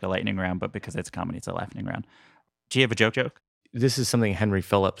round. It's like a lightning round, but because it's comedy, it's a laughing round. Do you have a joke? This is something Henry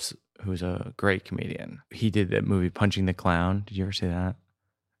Phillips, who's a great comedian, he did that movie Punching the Clown. Did you ever see that?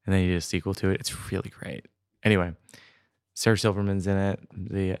 And then he did a sequel to it. It's really great. Anyway, Sarah Silverman's in it.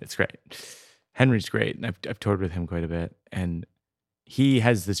 It's great. Henry's great. And I've toured with him quite a bit. And he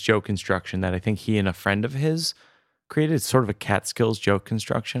has this joke construction that I think he and a friend of his created. It's sort of a Catskills joke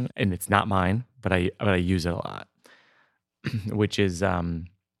construction. And it's not mine, but I use it a lot, which is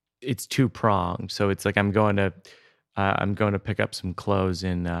it's two-pronged. So it's like I'm going to pick up some clothes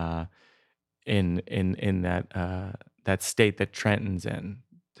in that state that Trenton's in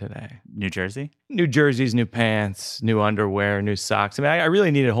today. New Jersey? New jerseys, new pants, new underwear, new socks. I mean, I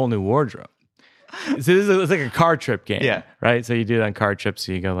really need a whole new wardrobe. So it's like a car trip game, right? So you do it on car trips.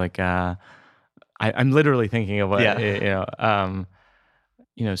 So you go like, I'm literally thinking of what,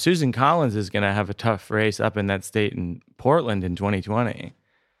 Susan Collins is going to have a tough race up in that state in Portland in 2020.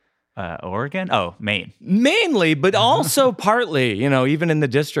 Oregon? Oh, Maine. Mainly, but also partly, even in the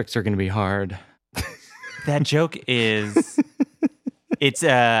districts are going to be hard. That joke is, it's,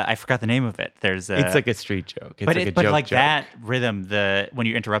 I forgot the name of it. It's like a street joke. It's but like a but joke like joke. that rhythm, when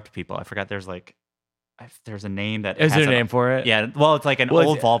you interrupt people, I forgot there's a name that Is there a name for it? Yeah. Well, it's like an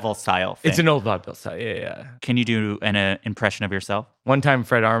old vaudeville style thing. It's an old vaudeville style. Yeah. Can you do an impression of yourself? One time,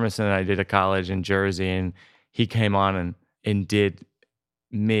 Fred Armisen and I did a college in Jersey, and he came on and did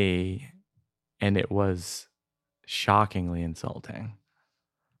me, and it was shockingly insulting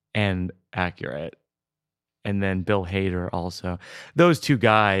and accurate. And then Bill Hader also. Those two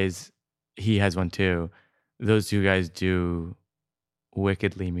guys, he has one too. Those two guys do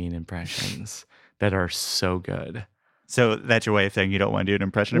wickedly mean impressions that are so good. So that's your way of saying you don't want to do an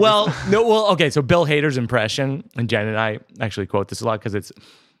impression of yourself? Okay. So Bill Hader's impression, and Jen and I actually quote this a lot because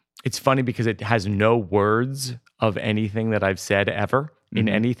it's funny because it has no words of anything that I've said ever in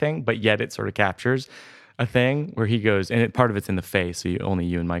anything, but yet it sort of captures a thing where he goes, and part of it's in the face, so only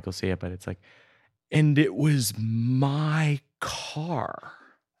you and Michael see it, but it's like, and it was my car.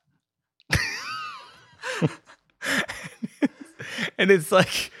 And it's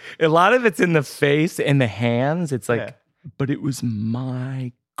like, a lot of it's in the face and the hands. It's like, but it was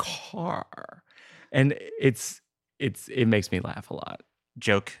my car. And it makes me laugh a lot.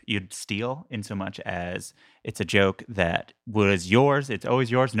 Joke you'd steal in so much as it's a joke that was yours. It's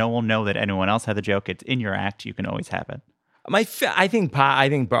always yours. No one will know that anyone else had the joke. It's in your act. You can always have it. I think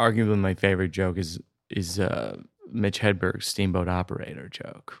arguably my favorite joke is Mitch Hedberg's Steamboat Operator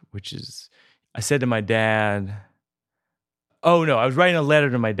joke, which is, I said to my dad, oh no, I was writing a letter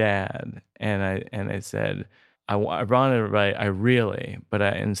to my dad, and I said, I wanted to write I really, but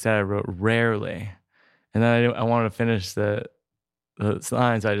instead I wrote rarely, and then I wanted to finish the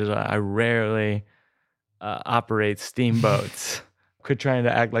lines. I rarely operate steamboats. Quit trying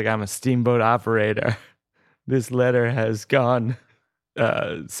to act like I'm a steamboat operator. This letter has gone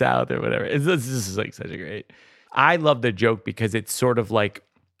south or whatever. This is like such a great. I love the joke because it's sort of like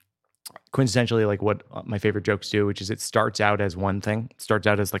quintessentially like what my favorite jokes do, which is it starts out as one thing. It starts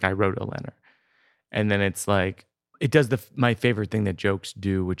out as like I wrote a letter, and then it's like it does my favorite thing that jokes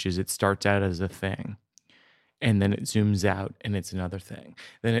do, which is it starts out as a thing, and then it zooms out and it's another thing.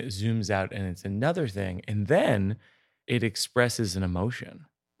 Then it zooms out and it's another thing, and then it expresses an emotion.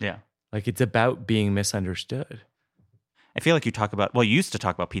 Yeah. Like it's about being misunderstood. I feel like you used to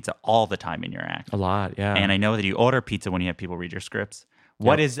talk about pizza all the time in your act. A lot, yeah. And I know that you order pizza when you have people read your scripts.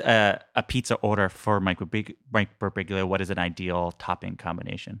 What is a pizza order for Mike Birbiglia? What is an ideal topping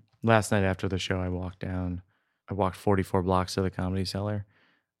combination? Last night after the show, I walked 44 blocks to the Comedy Cellar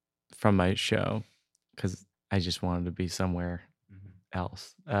from my show because I just wanted to be somewhere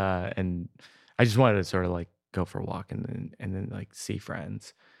else. And I just wanted to sort of like go for a walk and then like see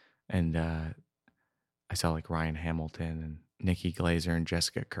friends. And I saw like Ryan Hamilton and Nikki Glazer and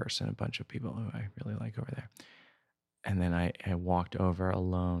Jessica Kirsten, a bunch of people who I really like over there. And then I walked over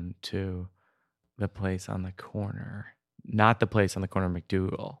alone to the place on the corner, not the place on the corner of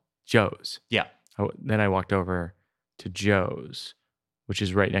McDougal, Joe's. Yeah. Then I walked over to Joe's, which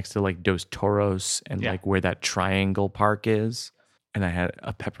is right next to like Dos Toros and like where that triangle park is. And I had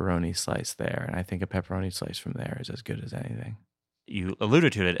a pepperoni slice there. And I think a pepperoni slice from there is as good as anything. You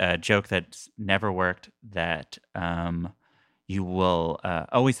alluded to it, a joke that's never worked that you will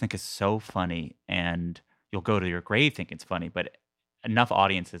always think is so funny, and you'll go to your grave thinking it's funny, but enough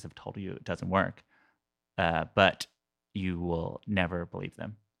audiences have told you it doesn't work, but you will never believe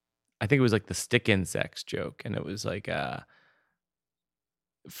them. I think it was like the stick insects joke, and it was like I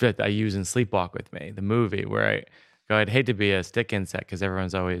use in Sleepwalk with Me, the movie, where I go, I'd hate to be a stick insect because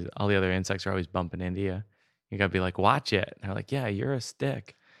all the other insects are always bumping into you. You gotta be like, watch it. And they're like, yeah, you're a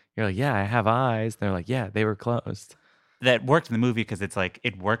stick. You're like, yeah, I have eyes. And they're like, yeah, they were closed. That worked in the movie because it's like,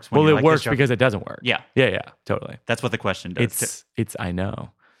 it works when well, you're it like, works because it doesn't work. Yeah. Yeah, totally. That's what the question does. I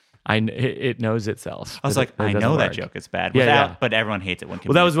know. It knows itself. I was like, I know that joke is bad. But everyone hates it when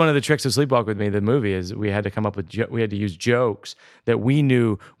Well, that was one of the tricks of Sleepwalk with Me, the movie, is we had to come up with, we had to use jokes that we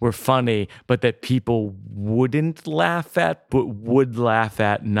knew were funny, but that people wouldn't laugh at, but would laugh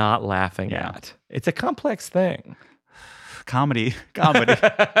at not laughing at. It's a complex thing. Comedy. All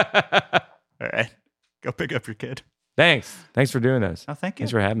right. Go pick up your kid. Thanks for doing this. Oh, thank you.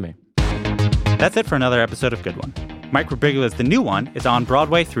 Thanks for having me. That's it for another episode of Good One. Mike Birbiglia's The New One is on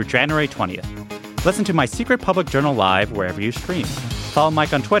Broadway through January 20th. Listen to My Secret Public Journal live wherever you stream. Follow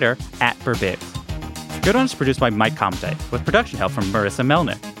Mike on Twitter @BurBigs. Good One is produced by Mike Comte, with production help from Marissa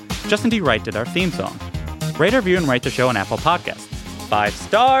Melnick. Justin D. Wright did our theme song. Rate, review, and write the show on Apple Podcasts. 5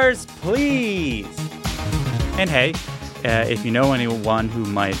 stars, please! And hey, if you know anyone who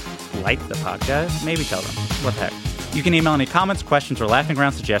might like the podcast, maybe tell them. What the heck? You can email any comments, questions, or laughing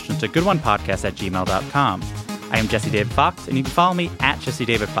around suggestions to goodonepodcast@gmail.com. I am Jesse David Fox, and you can follow me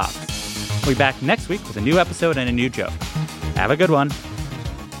 @JesseDavidFox. We'll be back next week with a new episode and a new joke. Have a good one.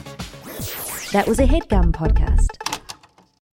 That was a HeadGum podcast.